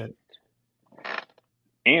mentioned that's it.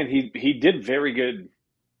 And he did very good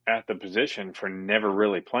at the position for never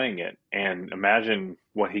really playing it. And imagine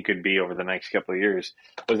what he could be over the next couple of years.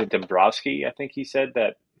 Was it Dombrowski? I think he said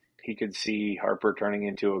that he could see Harper turning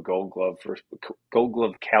into a Gold Glove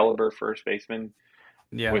caliber first baseman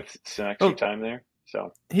with some extra time there.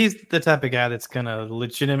 So he's the type of guy that's gonna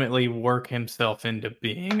legitimately work himself into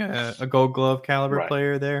being a Gold Glove caliber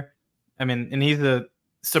player there. I mean, and he's a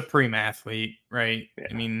supreme athlete, right? Yeah.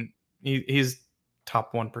 I mean, he's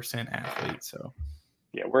top 1% athlete. So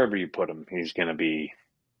yeah, wherever you put him, he's going to be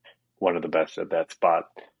one of the best at that spot.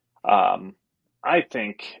 I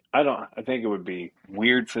think it would be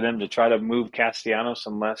weird for them to try to move Castellanos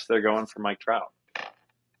unless they're going for Mike Trout.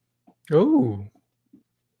 Oh,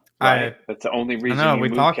 right. That's the only reason you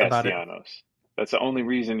move Castellanos. That's the only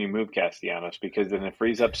reason you move Castellanos, because then it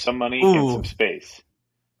frees up some money and some space.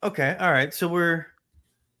 Okay, all right. So we're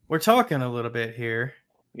talking a little bit here.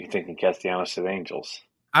 You're thinking Castellanos to the Angels.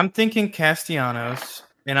 I'm thinking Castellanos,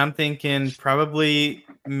 and I'm thinking probably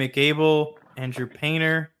McAble, Andrew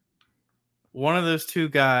Painter. One of those two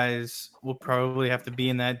guys will probably have to be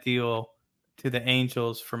in that deal to the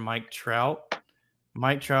Angels for Mike Trout.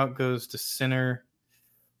 Mike Trout goes to center.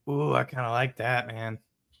 Ooh, I kind of like that, man.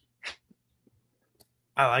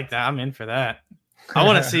 I like that. I'm in for that. I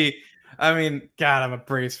want to see. I mean, God, I'm a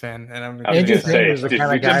Braves fan, and I'm Andrew Painter is the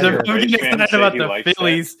kind of guy. I'm getting excited about the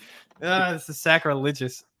Phillies. This is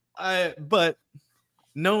sacrilegious. But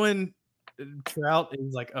knowing Trout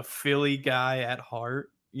is like a Philly guy at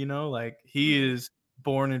heart, like he is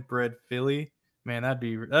born and bred Philly. Man, that'd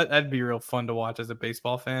be real fun to watch as a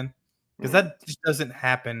baseball fan, because that just doesn't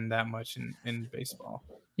happen that much in baseball.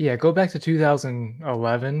 Yeah, go back to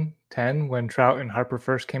 2011, 10 when Trout and Harper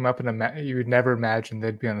first came up, and you would never imagine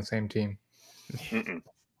they'd be on the same team.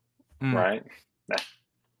 Right?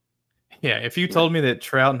 Yeah, if you told me that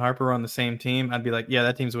Trout and Harper were on the same team, I'd be like, yeah,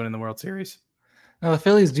 that team's winning the World Series. Now, the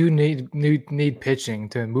Phillies do need pitching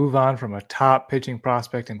to move on from a top pitching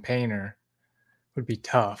prospect in Painter. Would be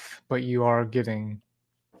tough, but you are getting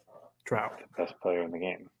Trout, the best player in the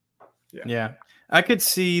game. Yeah. I could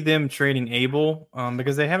see them trading Abel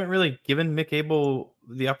because they haven't really given Mick Abel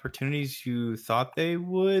the opportunities you thought they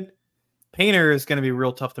would. Painter is going to be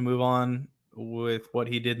real tough to move on with what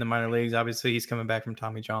he did in the minor leagues. Obviously, he's coming back from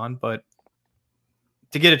Tommy John, but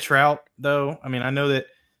to get a Trout, though, I mean, I know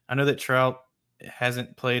that Trout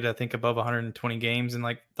hasn't played, I think, above 120 games in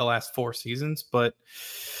like the last 4 seasons. But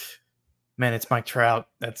man, it's Mike Trout.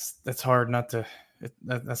 That's hard not to.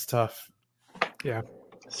 That's tough. Yeah.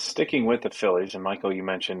 Sticking with the Phillies, and Michael, you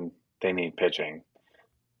mentioned they need pitching.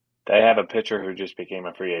 They have a pitcher who just became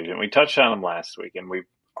a free agent. We touched on him last week, and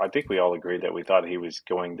I think we all agreed that we thought he was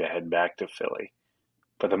going to head back to Philly.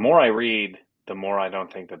 But the more I read, the more I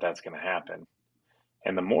don't think that that's going to happen.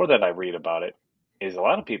 And the more that I read about it, is a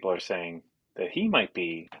lot of people are saying that he might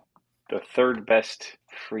be the third best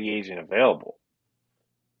free agent available.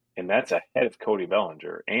 And that's ahead of Cody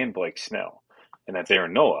Bellinger and Blake Snell. And that's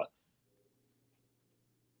Aaron Nola.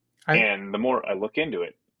 And the more I look into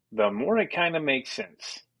it, the more it kind of makes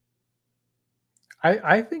sense.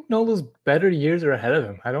 I think Nola's better years are ahead of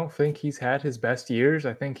him. I don't think he's had his best years.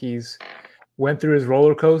 I think he's went through his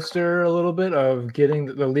roller coaster a little bit of getting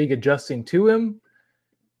the league adjusting to him.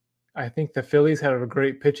 I think the Phillies had a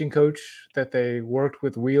great pitching coach that they worked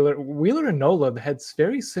with Wheeler. Wheeler and Nola had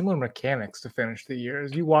very similar mechanics to finish the year.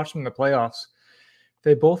 As you watch them in the playoffs,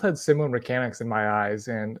 they both had similar mechanics in my eyes,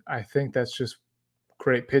 and I think that's just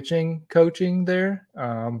great pitching coaching there.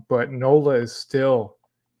 But Nola is still,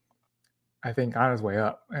 I think, on his way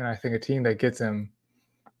up, and I think a team that gets him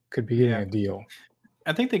could be getting a deal.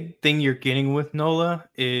 I think the thing you're getting with Nola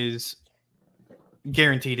is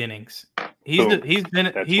guaranteed innings. He's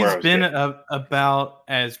been about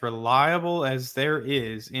as reliable as there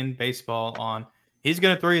is in baseball. On he's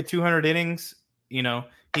going to throw you 200 innings. You know,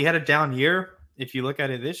 he had a down year if you look at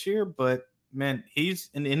it this year, but man, he's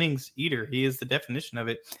an innings eater. He is the definition of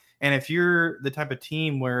it. And if you're the type of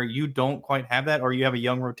team where you don't quite have that, or you have a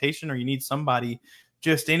young rotation, or you need somebody,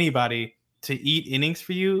 just anybody to eat innings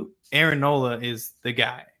for you, Aaron Nola is the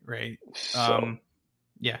guy, right? So,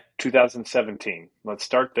 yeah. 2017. Let's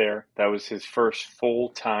start there. That was his first full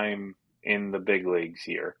time in the big leagues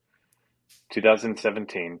year.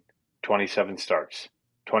 2017, 27 starts.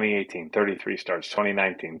 2018, 33 starts.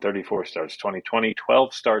 2019, 34 starts. 2020,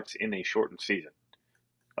 12 starts in a shortened season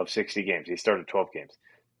of 60 games. He started 12 games.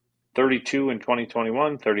 32 in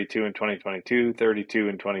 2021, 32 in 2022, 32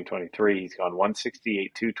 in 2023. He's gone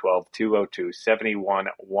 168, 212, 202, 71,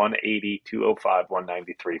 180, 205,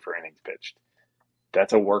 193 for innings pitched.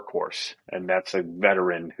 That's a workhorse, and that's a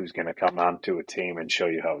veteran who's going to come onto a team and show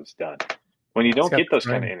you how it's done. When you don't get those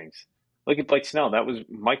kind of innings, look at Blake Snell. That was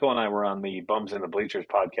Michael and I were on the Bums in the Bleachers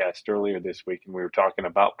podcast earlier this week, and we were talking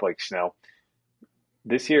about Blake Snell.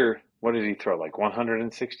 This year, what did he throw? Like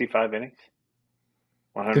 165 innings?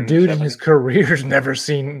 The dude in his career's never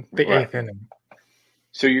seen the eighth inning.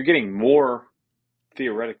 So you're getting more,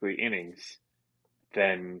 theoretically, innings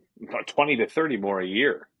than 20 to 30 more a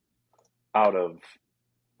year out of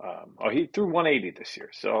he threw 180 this year,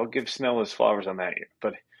 so I'll give Snell his flowers on that year.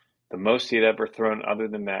 But the most he had ever thrown other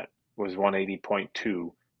than that was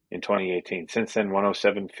 180.2 in 2018. Since then,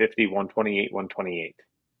 107.50, 128, 128.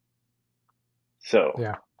 So,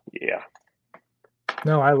 yeah.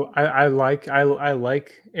 No, I like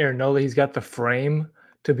Aaron Nola. He's got the frame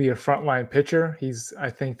to be a frontline pitcher. I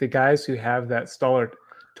think the guys who have that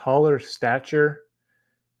taller stature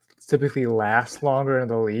typically last longer in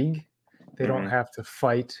the league. They don't have to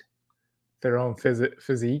fight their own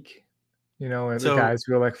physique, you know, and the guys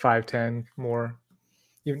who are like 5'10" more.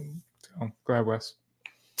 Go ahead, Wes.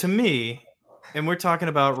 To me, and we're talking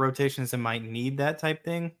about rotations that might need that type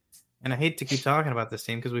thing, and I hate to keep talking about this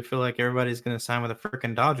team because we feel like everybody's going to sign with the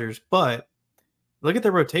freaking Dodgers, but look at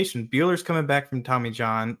the rotation. Buehler's coming back from Tommy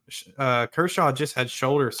John. Kershaw just had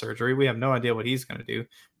shoulder surgery. We have no idea what he's going to do,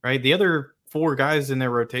 right? The other 4 guys in their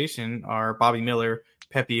rotation are Bobby Miller,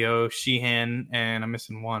 Pepio, Sheehan, and I'm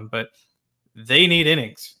missing one, but they need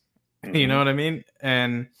innings. You know what I mean?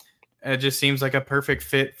 And it just seems like a perfect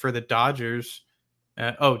fit for the Dodgers.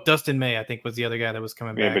 Dustin May, I think, was the other guy that was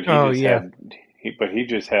coming back. But he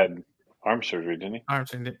just had arm surgery, didn't he? Arm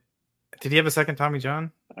surgery. Did he have a second Tommy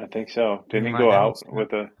John? I think so. Didn't he go out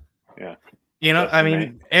with a You know, I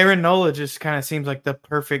mean, Aaron Nola just kind of seems like the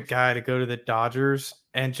perfect guy to go to the Dodgers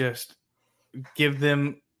and just give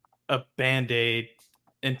them a Band-Aid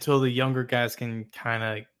until the younger guys can kind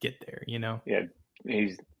of get there, you know? Yeah,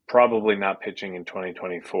 he's probably not pitching in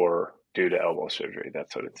 2024 due to elbow surgery.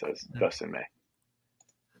 That's what it says, Dustin May.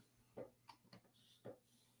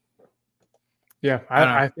 Yeah,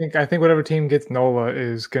 I think whatever team gets Nola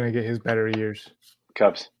is going to get his better years.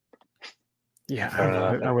 Cubs.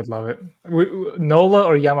 Yeah, I would love it. Nola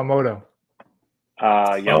or Yamamoto?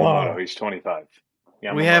 Yamamoto, he's 25.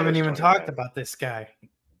 We haven't even talked about this guy.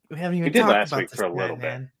 We haven't even talked last about week this for a guy, little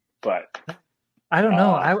man. bit, but I don't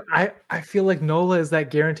know. I feel like Nola is that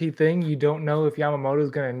guaranteed thing. You don't know if Yamamoto is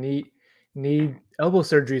going to need elbow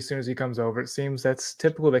surgery as soon as he comes over. It seems that's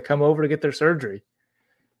typical. They come over to get their surgery,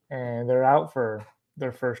 and they're out for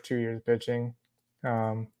their first 2 years pitching.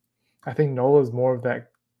 I think Nola is more of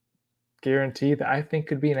that guarantee that I think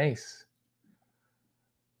could be an ace.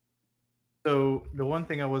 So the one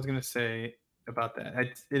thing I was going to say about that,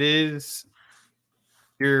 it is,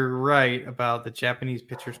 you're right about the Japanese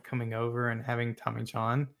pitchers coming over and having Tommy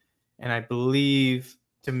John. And I believe,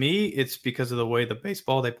 to me, it's because of the way they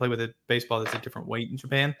play with a baseball that's a different weight in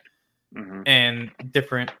Japan and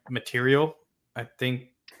different material. I think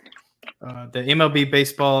the MLB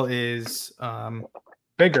baseball is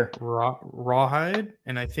bigger, rawhide,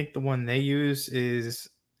 and I think the one they use is,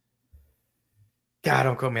 God,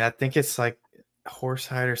 don't quote me. I think it's like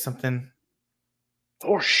horsehide or something.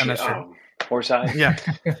 I'm not sure. Horsehide. Yeah.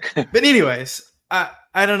 But anyways, I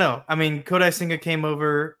don't know. I mean, Kodai Senga came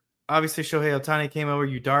over. Obviously, Shohei Ohtani came over.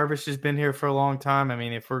 Yu Darvish has been here for a long time. I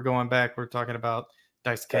mean, if we're going back, we're talking about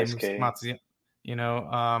Daisuke Matsuya.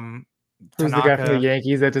 Who's Tanaka, the guy from the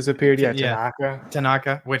Yankees that disappeared? Yeah,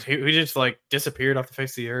 Tanaka, which he just like disappeared off the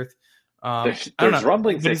face of the earth. There's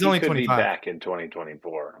rumblings that he's he only could 25. be back in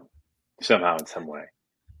 2024 somehow in some way.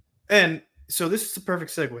 And so this is the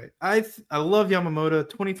perfect segue. I love Yamamoto,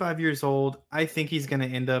 25 years old. I think he's going to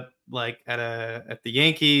end up like at the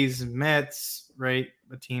Yankees, Mets, right?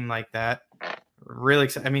 A team like that. Really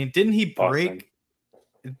excited. I mean, didn't he break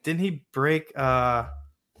Yu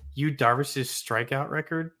Darvish's strikeout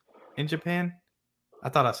record in Japan? I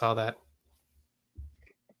thought I saw that.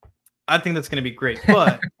 I think that's going to be great.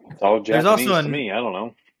 But it's all Japanese to me. I don't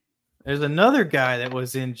know. There's another guy that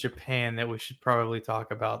was in Japan that we should probably talk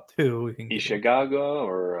about too. Ishikaga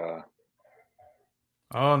or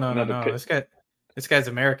oh no. This guy's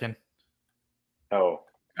American. Oh.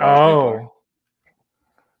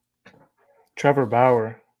 Trevor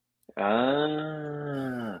Bauer.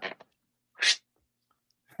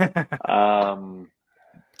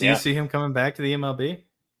 Do you see him coming back to the MLB?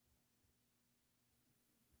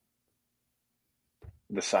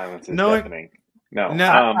 The silence is deafening. No,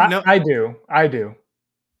 I do.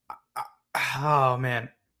 Oh man,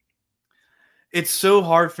 it's so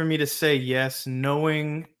hard for me to say yes,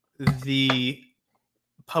 knowing the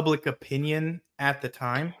public opinion at the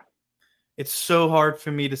time. It's so hard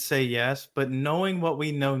for me to say yes, but knowing what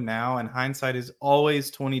we know now, and hindsight is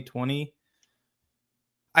always 2020.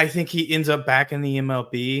 I think he ends up back in the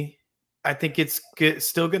MLB. I think it's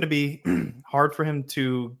still going to be hard for him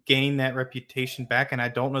to gain that reputation back, and I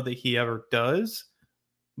don't know that he ever does.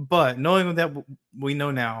 But knowing that we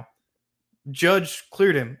know now, Judge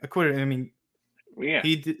cleared him, acquitted him. I mean,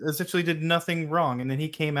 he essentially did nothing wrong, and then he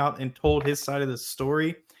came out and told his side of the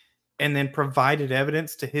story, and then provided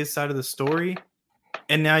evidence to his side of the story.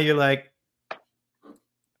 And now you're like,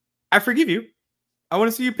 I forgive you. I want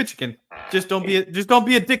to see you pitch again. Just don't be a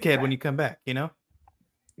dickhead when you come back, you know?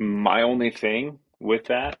 My only thing with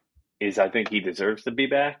that is I think he deserves to be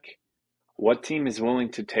back. What team is willing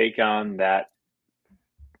to take on that?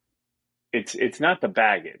 It's not the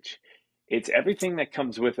baggage. It's everything that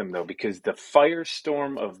comes with him, though, because the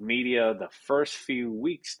firestorm of media the first few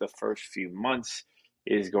weeks, the first few months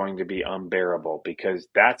is going to be unbearable, because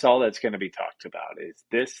that's all that's going to be talked about is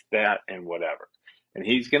this, that, and whatever. And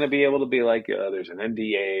he's going to be able to be like, there's an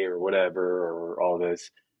NDA or whatever, or all this.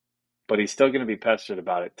 But he's still going to be pestered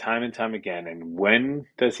about it time and time again. And when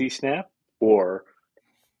does he snap? Or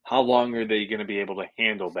how long are they going to be able to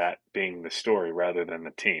handle that being the story rather than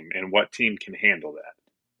the team? And what team can handle that?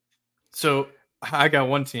 So I got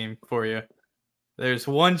one team for you. There's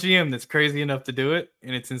one GM that's crazy enough to do it,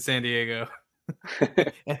 and it's in San Diego.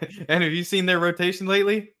 And have you seen their rotation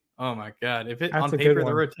lately? Oh, my God. If it on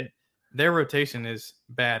paper, their rotation is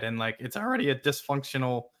bad. And, like, it's already a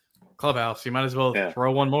dysfunctional clubhouse. You might as well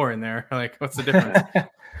throw one more in there. Like, what's the difference?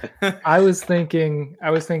 I was thinking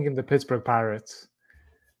the Pittsburgh Pirates.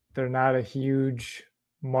 They're not a huge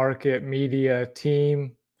market media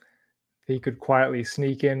team. He could quietly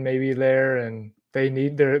sneak in maybe there, and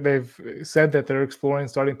they've said that they're exploring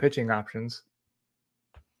starting pitching options.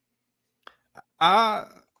 I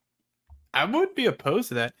would be opposed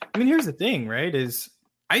to that. I mean, here's the thing, right? Is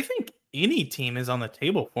I think any team is on the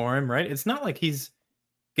table for him, right? It's not like he's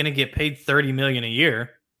going to get paid $30 million a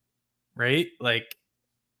year, right? Like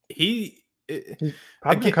he's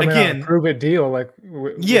probably coming out a prove it deal, like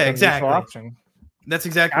exactly. Option. That's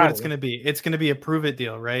exactly what it's going to be. It's going to be a prove it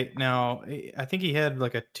deal, right? Now, I think he had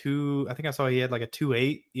like a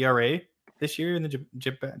 2.8 ERA this year in the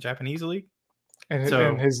Japanese league. And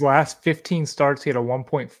in his last 15 starts, he had a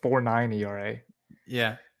 1.49 ERA.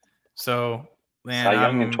 Yeah. So, man, Cy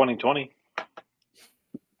Young in 2020.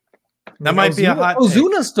 That might be a hot take.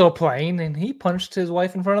 Ozuna's still playing, and he punched his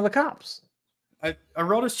wife in front of the cops.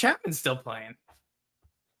 Aroldis Chapman's still playing.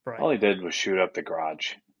 Right. All he did was shoot up the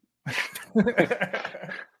garage.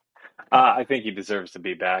 I think he deserves to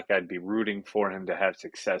be back. I'd be rooting for him to have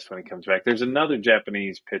success when he comes back. There's another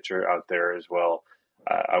Japanese pitcher out there as well.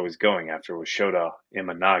 I was going after was Shota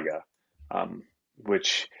Imanaga,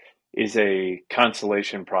 which is a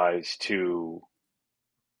consolation prize to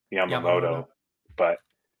Yamamoto. But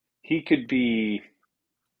he could be,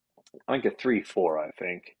 I think, a 3-4, I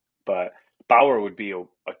think. But Bauer would be a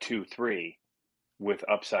 2-3 with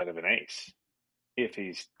upside of an ace if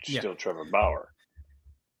he's still Trevor Bauer.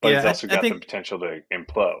 But he's also got the potential to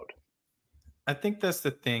implode. I think that's the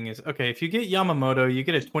thing is, okay, if you get Yamamoto, you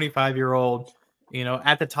get a 25-year-old,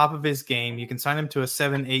 at the top of his game. You can sign him to a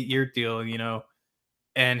 7-8 year deal,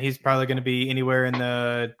 and he's probably going to be anywhere in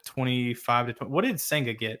the 25 to 20. What did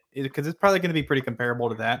Senga get? Because it's probably going to be pretty comparable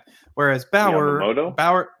to that. Whereas Bauer,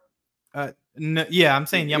 I'm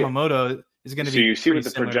saying Yamamoto is going to be. So you see what the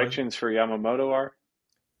projections for Yamamoto are?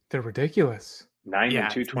 They're ridiculous. 9 and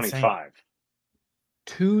 225.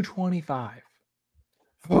 225.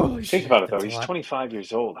 Holy Think about it though. He's 25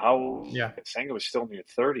 years old. Senga was still near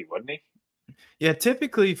 30, wasn't he? Yeah,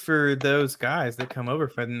 typically for those guys that come over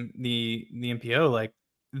from the MPO, like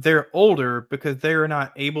they're older because they're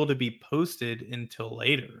not able to be posted until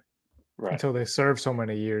later. Right. Until they serve so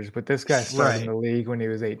many years. But this guy started in the league when he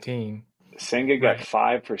was 18. Senga got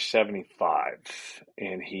 5 for 75,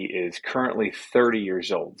 and he is currently 30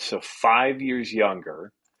 years old. So 5 years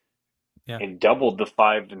younger. Yeah. And doubled the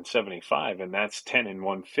 5 and 75, and that's 10 and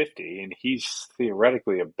 150. And he's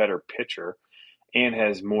theoretically a better pitcher and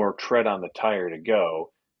has more tread on the tire to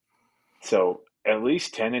go. So at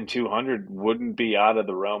least 10 and 200 wouldn't be out of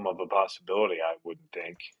the realm of a possibility, I wouldn't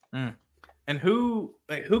think. And who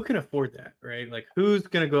can afford that, right? Like, who's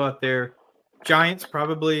going to go out there? Giants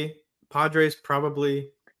probably, Padres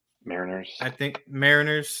probably, Mariners. I think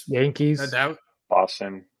Mariners, Yankees, no doubt.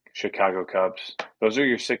 Boston, Chicago Cubs. Those are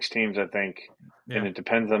your 6 teams, I think. Yeah. And it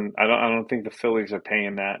depends on. I don't think the Phillies are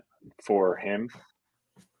paying that for him.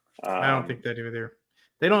 I don't think that either.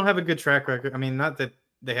 They don't have a good track record. I mean, not that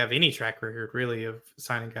they have any track record really of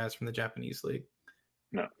signing guys from the Japanese league.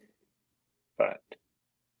 No, but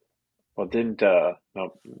no,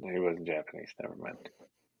 he wasn't Japanese. Never mind.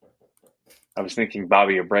 I was thinking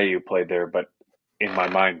Bobby Abreu played there, but in my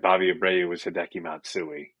mind, Bobby Abreu was Hideki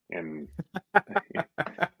Matsui, and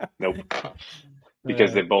nope,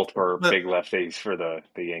 because they both were big lefties for the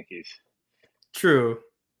Yankees. True.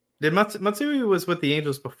 Did Matsui was with the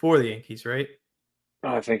Angels before the Yankees, right? Oh,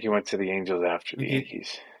 I think he went to the Angels after the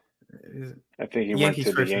Yankees. I think he went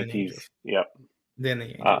to the Yankees. Yep. Then the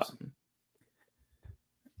Yankees.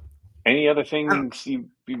 Any other things you've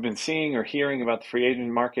been seeing or hearing about the free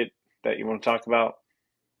agent market that you want to talk about?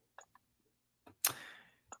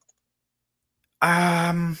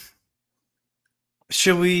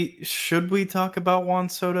 Should we talk about Juan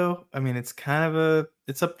Soto? I mean, it's kind of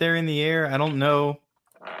it's up there in the air. I don't know.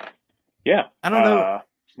 Yeah, I don't know.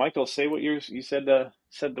 Michael, say what you said to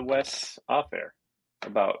Wes off air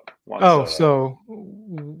about Juan Soto. So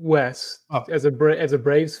Wes, as a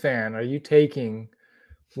Braves fan, are you taking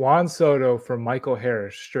Juan Soto for Michael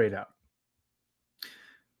Harris straight up?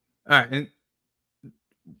 All right, and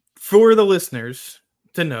for the listeners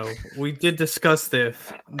to know, we did discuss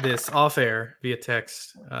this off air via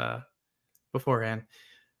text beforehand.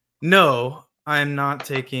 No, I'm not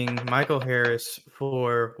taking Michael Harris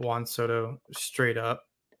for Juan Soto straight up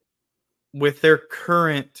with their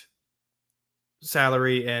current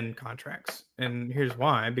salary and contracts. And here's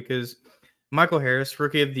why. Because Michael Harris,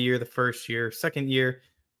 Rookie of the Year the first year, second year,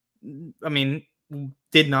 I mean,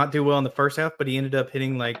 did not do well in the first half, but he ended up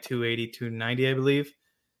hitting like 280, 290, I believe.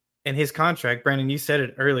 And his contract, Brandon, you said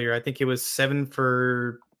it earlier. I think it was 8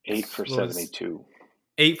 for 72.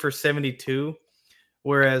 8 for 72.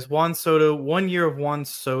 Whereas Juan Soto, 1 year of Juan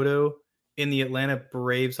Soto in the Atlanta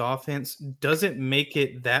Braves offense doesn't make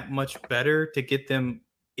it that much better to get them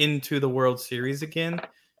into the World Series again.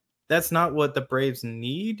 That's not what the Braves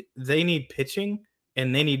need. They need pitching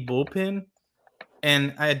and they need bullpen.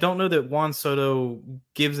 And I don't know that Juan Soto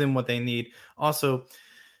gives them what they need. Also,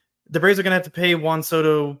 the Braves are going to have to pay Juan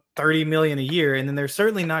Soto $30 million a year, and then they're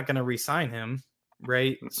certainly not going to re-sign him,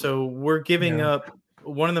 right? So we're giving up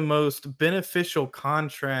one of the most beneficial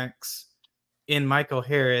contracts in Michael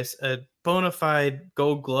Harris, a bona fide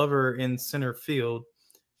Gold Glover in center field,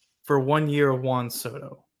 for 1 year of Juan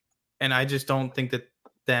Soto. And I just don't think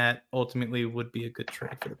that ultimately would be a good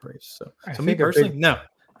trade for the Braves. So me personally, no,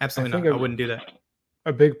 absolutely not. I wouldn't do that.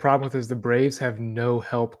 A big problem with is the Braves have no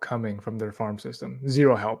help coming from their farm system.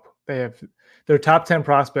 Zero help. they have their top 10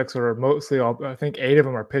 prospects are mostly all, I think 8 of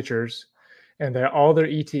them are pitchers, and all their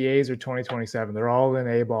ETAs are 2027. They're all in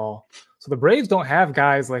A ball. So the Braves don't have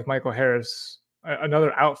guys like Michael Harris,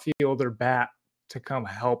 another outfielder bat to come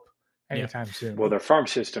help anytime soon. Well, their farm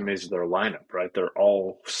system is their lineup, right? They're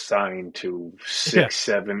all signed to 6,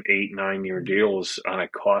 7, 8, 9-year deals on a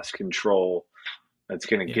cost control that's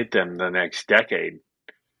going to get them the next decade.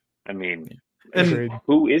 I mean, and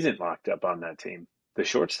who isn't locked up on that team? The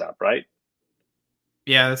shortstop, right?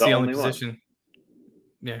 Yeah, that's the only position.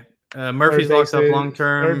 One. Yeah. Murphy's locked up long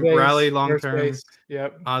term. Raleigh long term.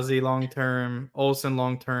 Yep. Ozzie long term. Olsen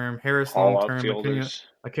long term. Harris long term.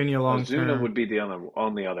 Acuna long term. Ozuna would be the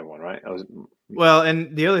only other one, right? Well,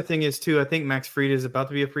 and the other thing is too, I think Max Fried is about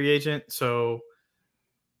to be a free agent, so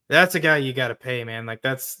that's a guy you got to pay, man. Like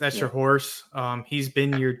that's your horse. He's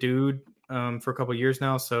been your dude for a couple of years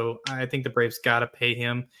now, so I think the Braves got to pay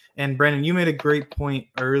him. And Brandon, you made a great point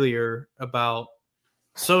earlier about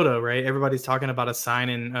Soto, right? Everybody's talking about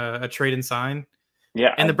a trade and sign.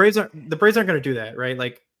 Yeah. And the Braves aren't going to do that, right?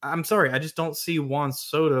 Like, I'm sorry, I just don't see Juan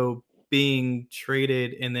Soto being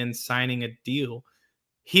traded and then signing a deal.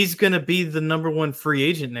 He's going to be the number 1 free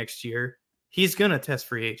agent next year. He's going to test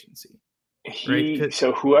free agency. Right?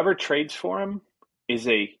 So whoever trades for him is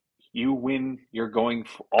you win. You're going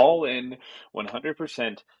all in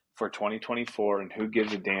 100% for 2024, and who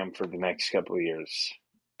gives a damn for the next couple of years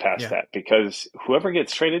past that? Because whoever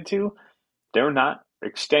gets traded to, they're not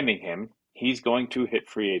extending him. He's going to hit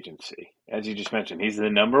free agency. As you just mentioned, he's the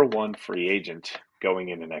number 1 free agent going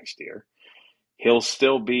into next year. He'll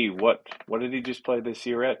still be what did he just play this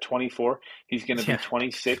year at? 24? He's going to be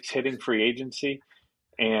 26 hitting free agency.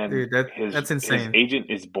 And dude, that's insane. His agent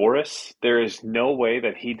is Boris. There is no way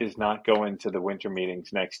that he does not go into the winter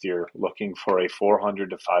meetings next year looking for a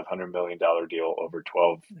 $400 to $500 million deal over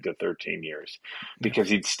 12 to 13 years, because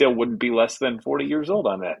he still wouldn't be less than 40 years old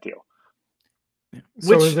on that deal.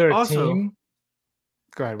 So is there a team?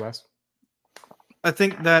 Go ahead, Wes. I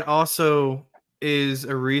think that also is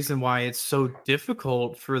a reason why it's so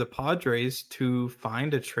difficult for the Padres to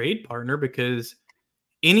find a trade partner, because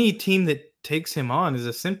any team that takes him on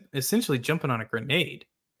is essentially jumping on a grenade,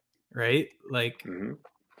 right? Like,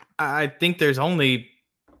 I think there's only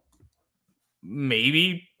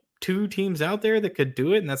maybe 2 teams out there that could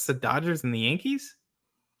do it, and that's the Dodgers and the Yankees.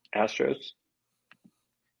 Astros?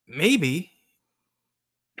 Maybe.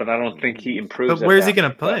 But I don't think he improves. But where's he going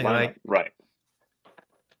to play? Right.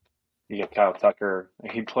 You get Kyle Tucker.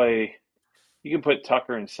 You can put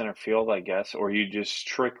Tucker in center field, I guess, or you just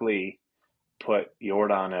strictly put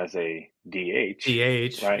Jordan as a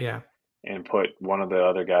DH, right? Yeah, and put one of the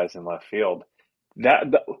other guys in left field.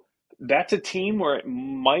 That's a team where it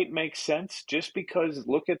might make sense, just because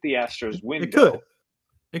look at the Astros window.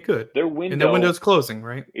 It could. Their window, and the window's closing,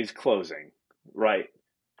 right? Is closing, right?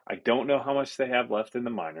 I don't know how much they have left in the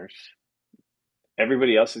minors.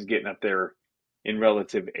 Everybody else is getting up there in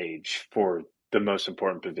relative age for the most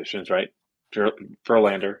important positions, right?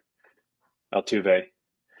 Verlander, Altuve,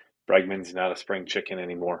 Bregman's not a spring chicken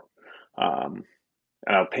anymore.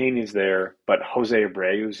 Payne is there, but Jose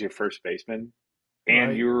Abreu is your first baseman,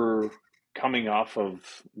 and you're coming off of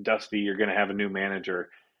Dusty. You're going to have a new manager,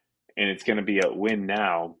 and it's going to be a win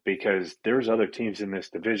now, because there's other teams in this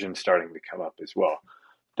division starting to come up as well.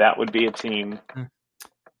 That would be a team.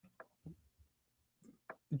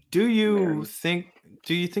 Do you think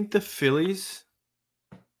the Phillies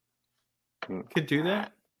could do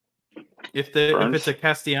that? If it's a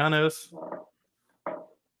Castellanos?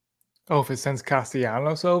 Oh, if it sends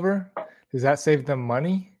Castellanos over, does that save them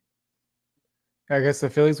money? I guess the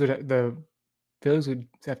Phillies would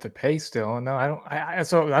have to pay still. No, I don't.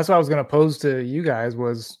 So that's what I was going to pose to you guys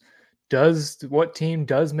was, what team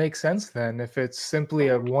does make sense then if it's simply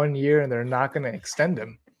a 1 year and they're not going to extend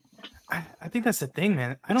him? I think that's the thing,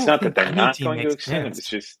 man. I don't it's not think that they're not going to extend him. It's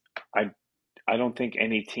just I don't think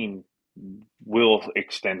any team will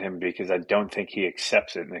extend him, because I don't think he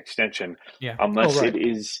accepts an extension unless it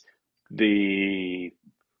is the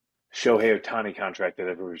Shohei Ohtani contract that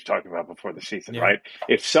everyone was talking about before the season, right?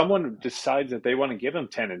 If someone decides that they want to give him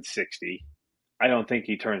 10 and 60, I don't think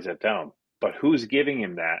he turns that down. But who's giving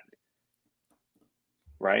him that?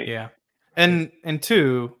 Right? Yeah. And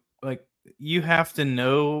 2, like, you have to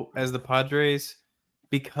know, as the Padres,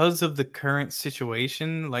 because of the current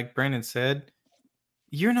situation, like Brandon said,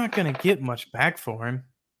 you're not going to get much back for him.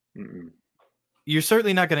 Mm-mm. You're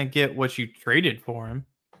certainly not going to get what you traded for him.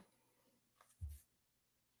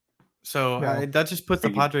 So that just puts the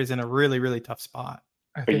Padres in a really, really tough spot.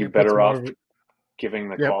 Are you better off giving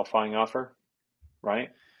the qualifying offer, right?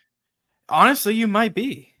 Honestly, you might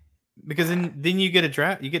be. because then you get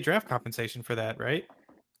draft compensation for that, right?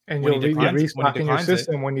 And When you're he declines restocking your it.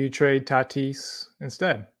 system when you trade Tatis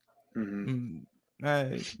instead.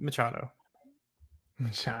 Machado.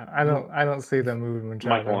 I don't see them moving Machado.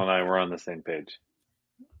 Michael and I were on the same page.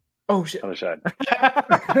 Oh shit! Other side.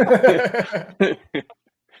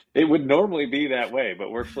 It would normally be that way,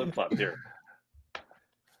 but we're flip flopped here.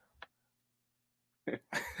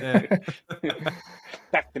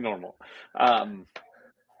 Back to normal.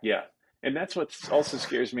 Yeah, and that's what also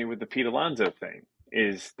scares me with the Pete Alonso thing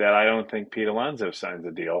is that I don't think Pete Alonso signs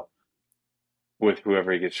a deal with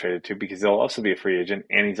whoever he gets traded to because he'll also be a free agent,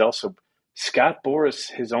 and he's also Scott Boras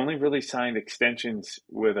has only really signed extensions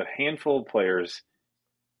with a handful of players.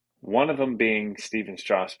 One of them being Steven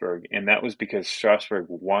Strasburg, and that was because Strasburg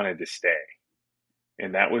wanted to stay,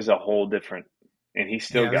 and that was a whole different. And he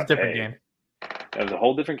still got a different paid. Game. That was a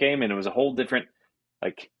whole different game, and it was a whole different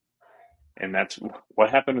and that's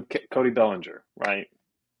what happened with Cody Bellinger, right?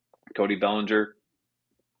 Cody Bellinger,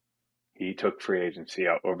 he took free agency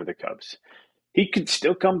out over the Cubs. He could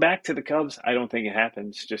still come back to the Cubs. I don't think it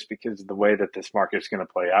happens just because of the way that this market is going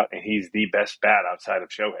to play out, and he's the best bat outside of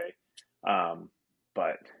Shohei.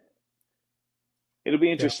 But it'll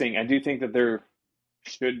be interesting. I do think that there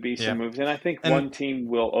should be some moves, and I think one team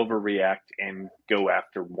will overreact and go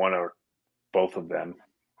after one or both of them.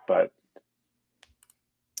 But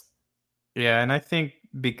yeah, and I think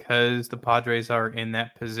because the Padres are in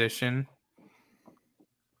that position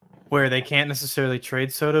where they can't necessarily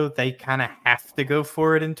trade Soto, they kind of have to go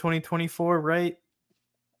for it in 2024, right?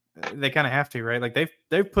 They kind of have to, right? Like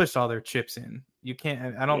they've pushed all their chips in. You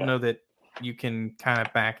can't. I don't know that you can kind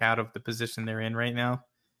of back out of the position they're in right now.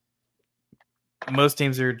 Most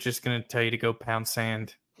teams are just going to tell you to go pound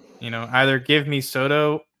sand. Either give me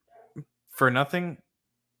Soto for nothing.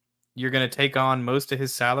 You're going to take on most of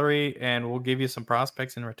his salary, and we'll give you some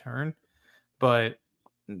prospects in return. But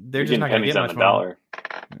they're just not going to get much more.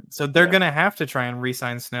 So they're going to have to try and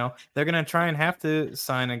re-sign Snell. They're going to try and have to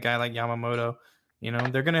sign a guy like Yamamoto.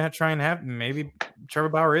 They're going to try and have maybe Trevor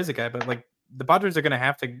Bauer is a guy, but like the Padres are going to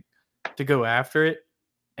have to go after it.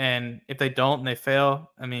 And if they don't and they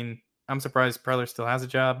fail, I mean, I'm surprised Preller still has a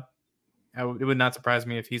job. It would not surprise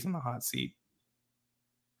me if he's in the hot seat.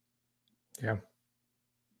 Yeah.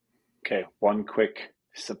 Okay, one quick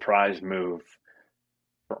surprise move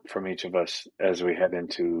from each of us as we head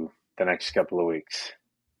into the next couple of weeks.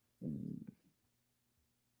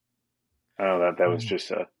 I know that was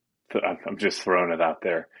just I'm just throwing it out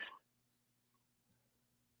there.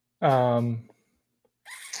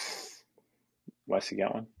 Wes, you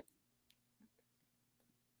got one?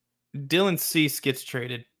 Dylan Cease gets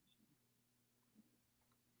traded.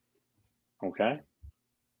 Okay.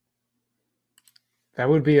 That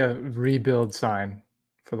would be a rebuild sign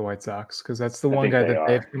for the White Sox because that's the one guy that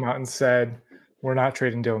they've come out and said, we're not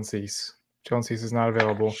trading Dylan Cease. Dylan Cease is not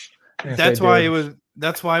available. That's why it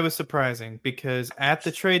was surprising because at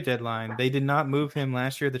the trade deadline, they did not move him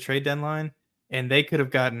last year at the trade deadline, and they could have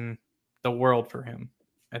gotten the world for him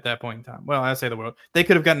at that point in time. Well, I say the world. They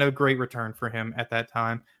could have gotten a great return for him at that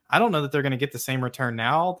time. I don't know that they're going to get the same return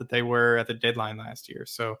now that they were at the deadline last year.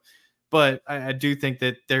 So, but I do think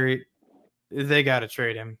that they got to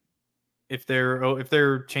trade him. If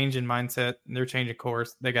they're changing mindset and they're changing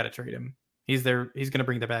course, they got to trade him. He's going to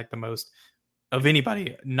bring back the most of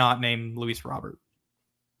anybody not named Luis Robert.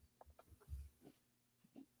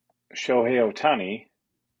 Shohei Ohtani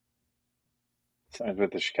signs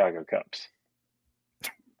with the Chicago Cubs.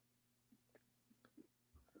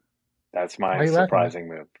 That's my surprising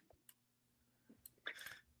move.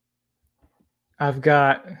 I've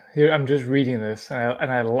got here. I'm just reading this,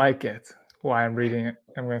 and I like it. Why I'm reading it?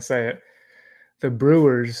 I'm going to say it. The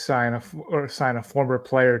Brewers sign a former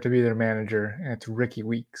player to be their manager, and it's Ricky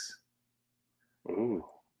Weeks. Ooh.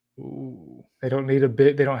 They don't need a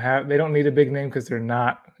big. They don't need a big name because they're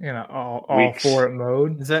not all for it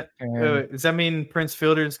mode. Does that mean Prince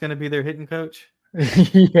Fielder is going to be their hitting coach?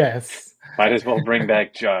 Yes. Might as well bring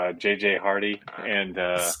back J.J. Hardy and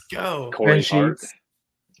Let's go. Corey Hart.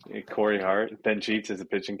 Corey Hart. Ben Sheets is a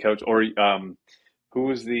pitching coach. Or who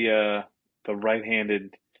was the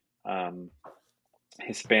right-handed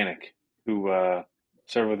Hispanic who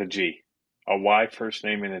started with a G? A Y first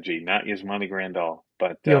name and a G. Not Yasmani Grandal,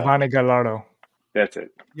 but Giovanni Gallardo. That's it.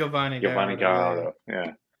 Giovanni Gallardo.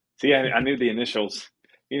 Yeah. See, I knew the initials.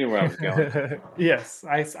 You knew where I was going. Yes,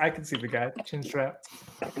 I can see the guy, the chin strap.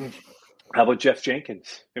 How about Jeff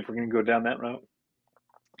Jenkins, if we're going to go down that route?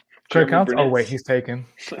 Craig Counsell? Oh, wait, he's taken.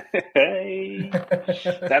 Hey,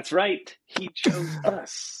 that's right. He chose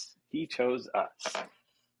us.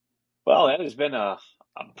 Well, that has been a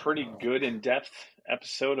pretty good in-depth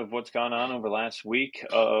episode of what's gone on over last week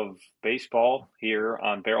of baseball here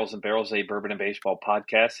on Barrels and Barrels, a Bourbon and Baseball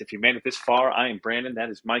podcast. If you made it this far, I am Brandon. That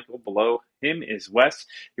is Michael. Below him is Wes.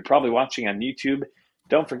 You're probably watching on YouTube.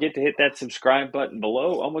 Don't forget to hit that subscribe button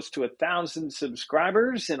below, almost to 1,000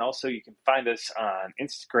 subscribers. And also you can find us on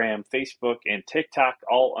Instagram, Facebook, and TikTok,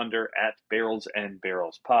 all under at Barrels and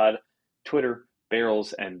Barrels Pod. Twitter,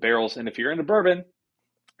 Barrels and Barrels. And if you're into bourbon,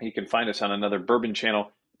 you can find us on another bourbon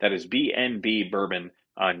channel. That is BNB Bourbon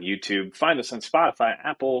on YouTube. Find us on Spotify,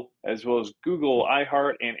 Apple, as well as Google,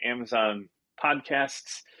 iHeart, and Amazon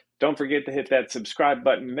podcasts. Don't forget to hit that subscribe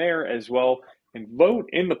button there as well. And vote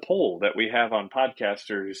in the poll that we have on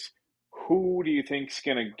Podcasters. Who do you think's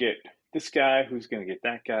going to get this guy? Who's going to get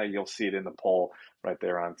that guy? You'll see it in the poll right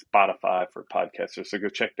there on Spotify for Podcasters. So go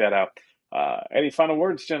check that out. Any final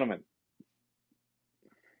words, gentlemen?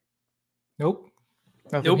 Nope.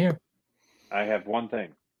 Nothing here. I have one thing,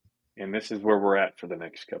 and this is where we're at for the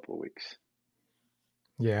next couple of weeks.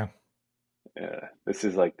 Yeah. This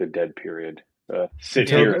is like the dead period. Sit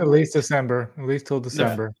here. At least December. At least till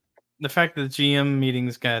December. The fact that the GM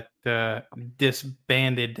meetings got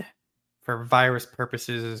disbanded for virus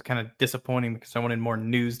purposes is kind of disappointing because I wanted more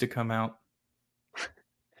news to come out.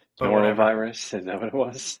 Norovirus, is that what it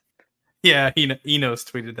was? Yeah, Enos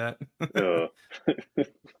tweeted that.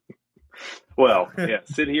 Well, yeah,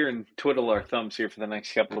 sit here and twiddle our thumbs here for the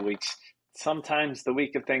next couple of weeks. Sometimes the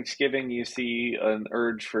week of Thanksgiving, you see an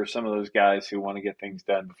urge for some of those guys who want to get things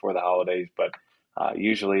done before the holidays, but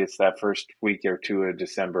usually it's that first week or two of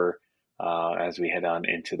December as we head on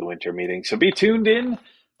into the winter meeting. So be tuned in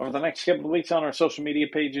over the next couple of weeks on our social media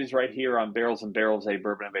pages right here on Barrels and Barrels, a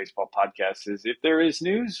Bourbon and Baseball podcast. If there is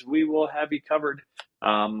news, we will have you covered.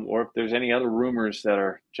 Or if there's any other rumors that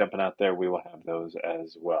are jumping out there, we will have those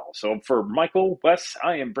as well. So for Michael, Wes,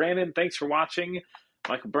 I am Brandon. Thanks for watching.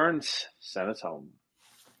 Michael Burns, send us home.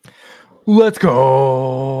 Let's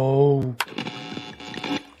go.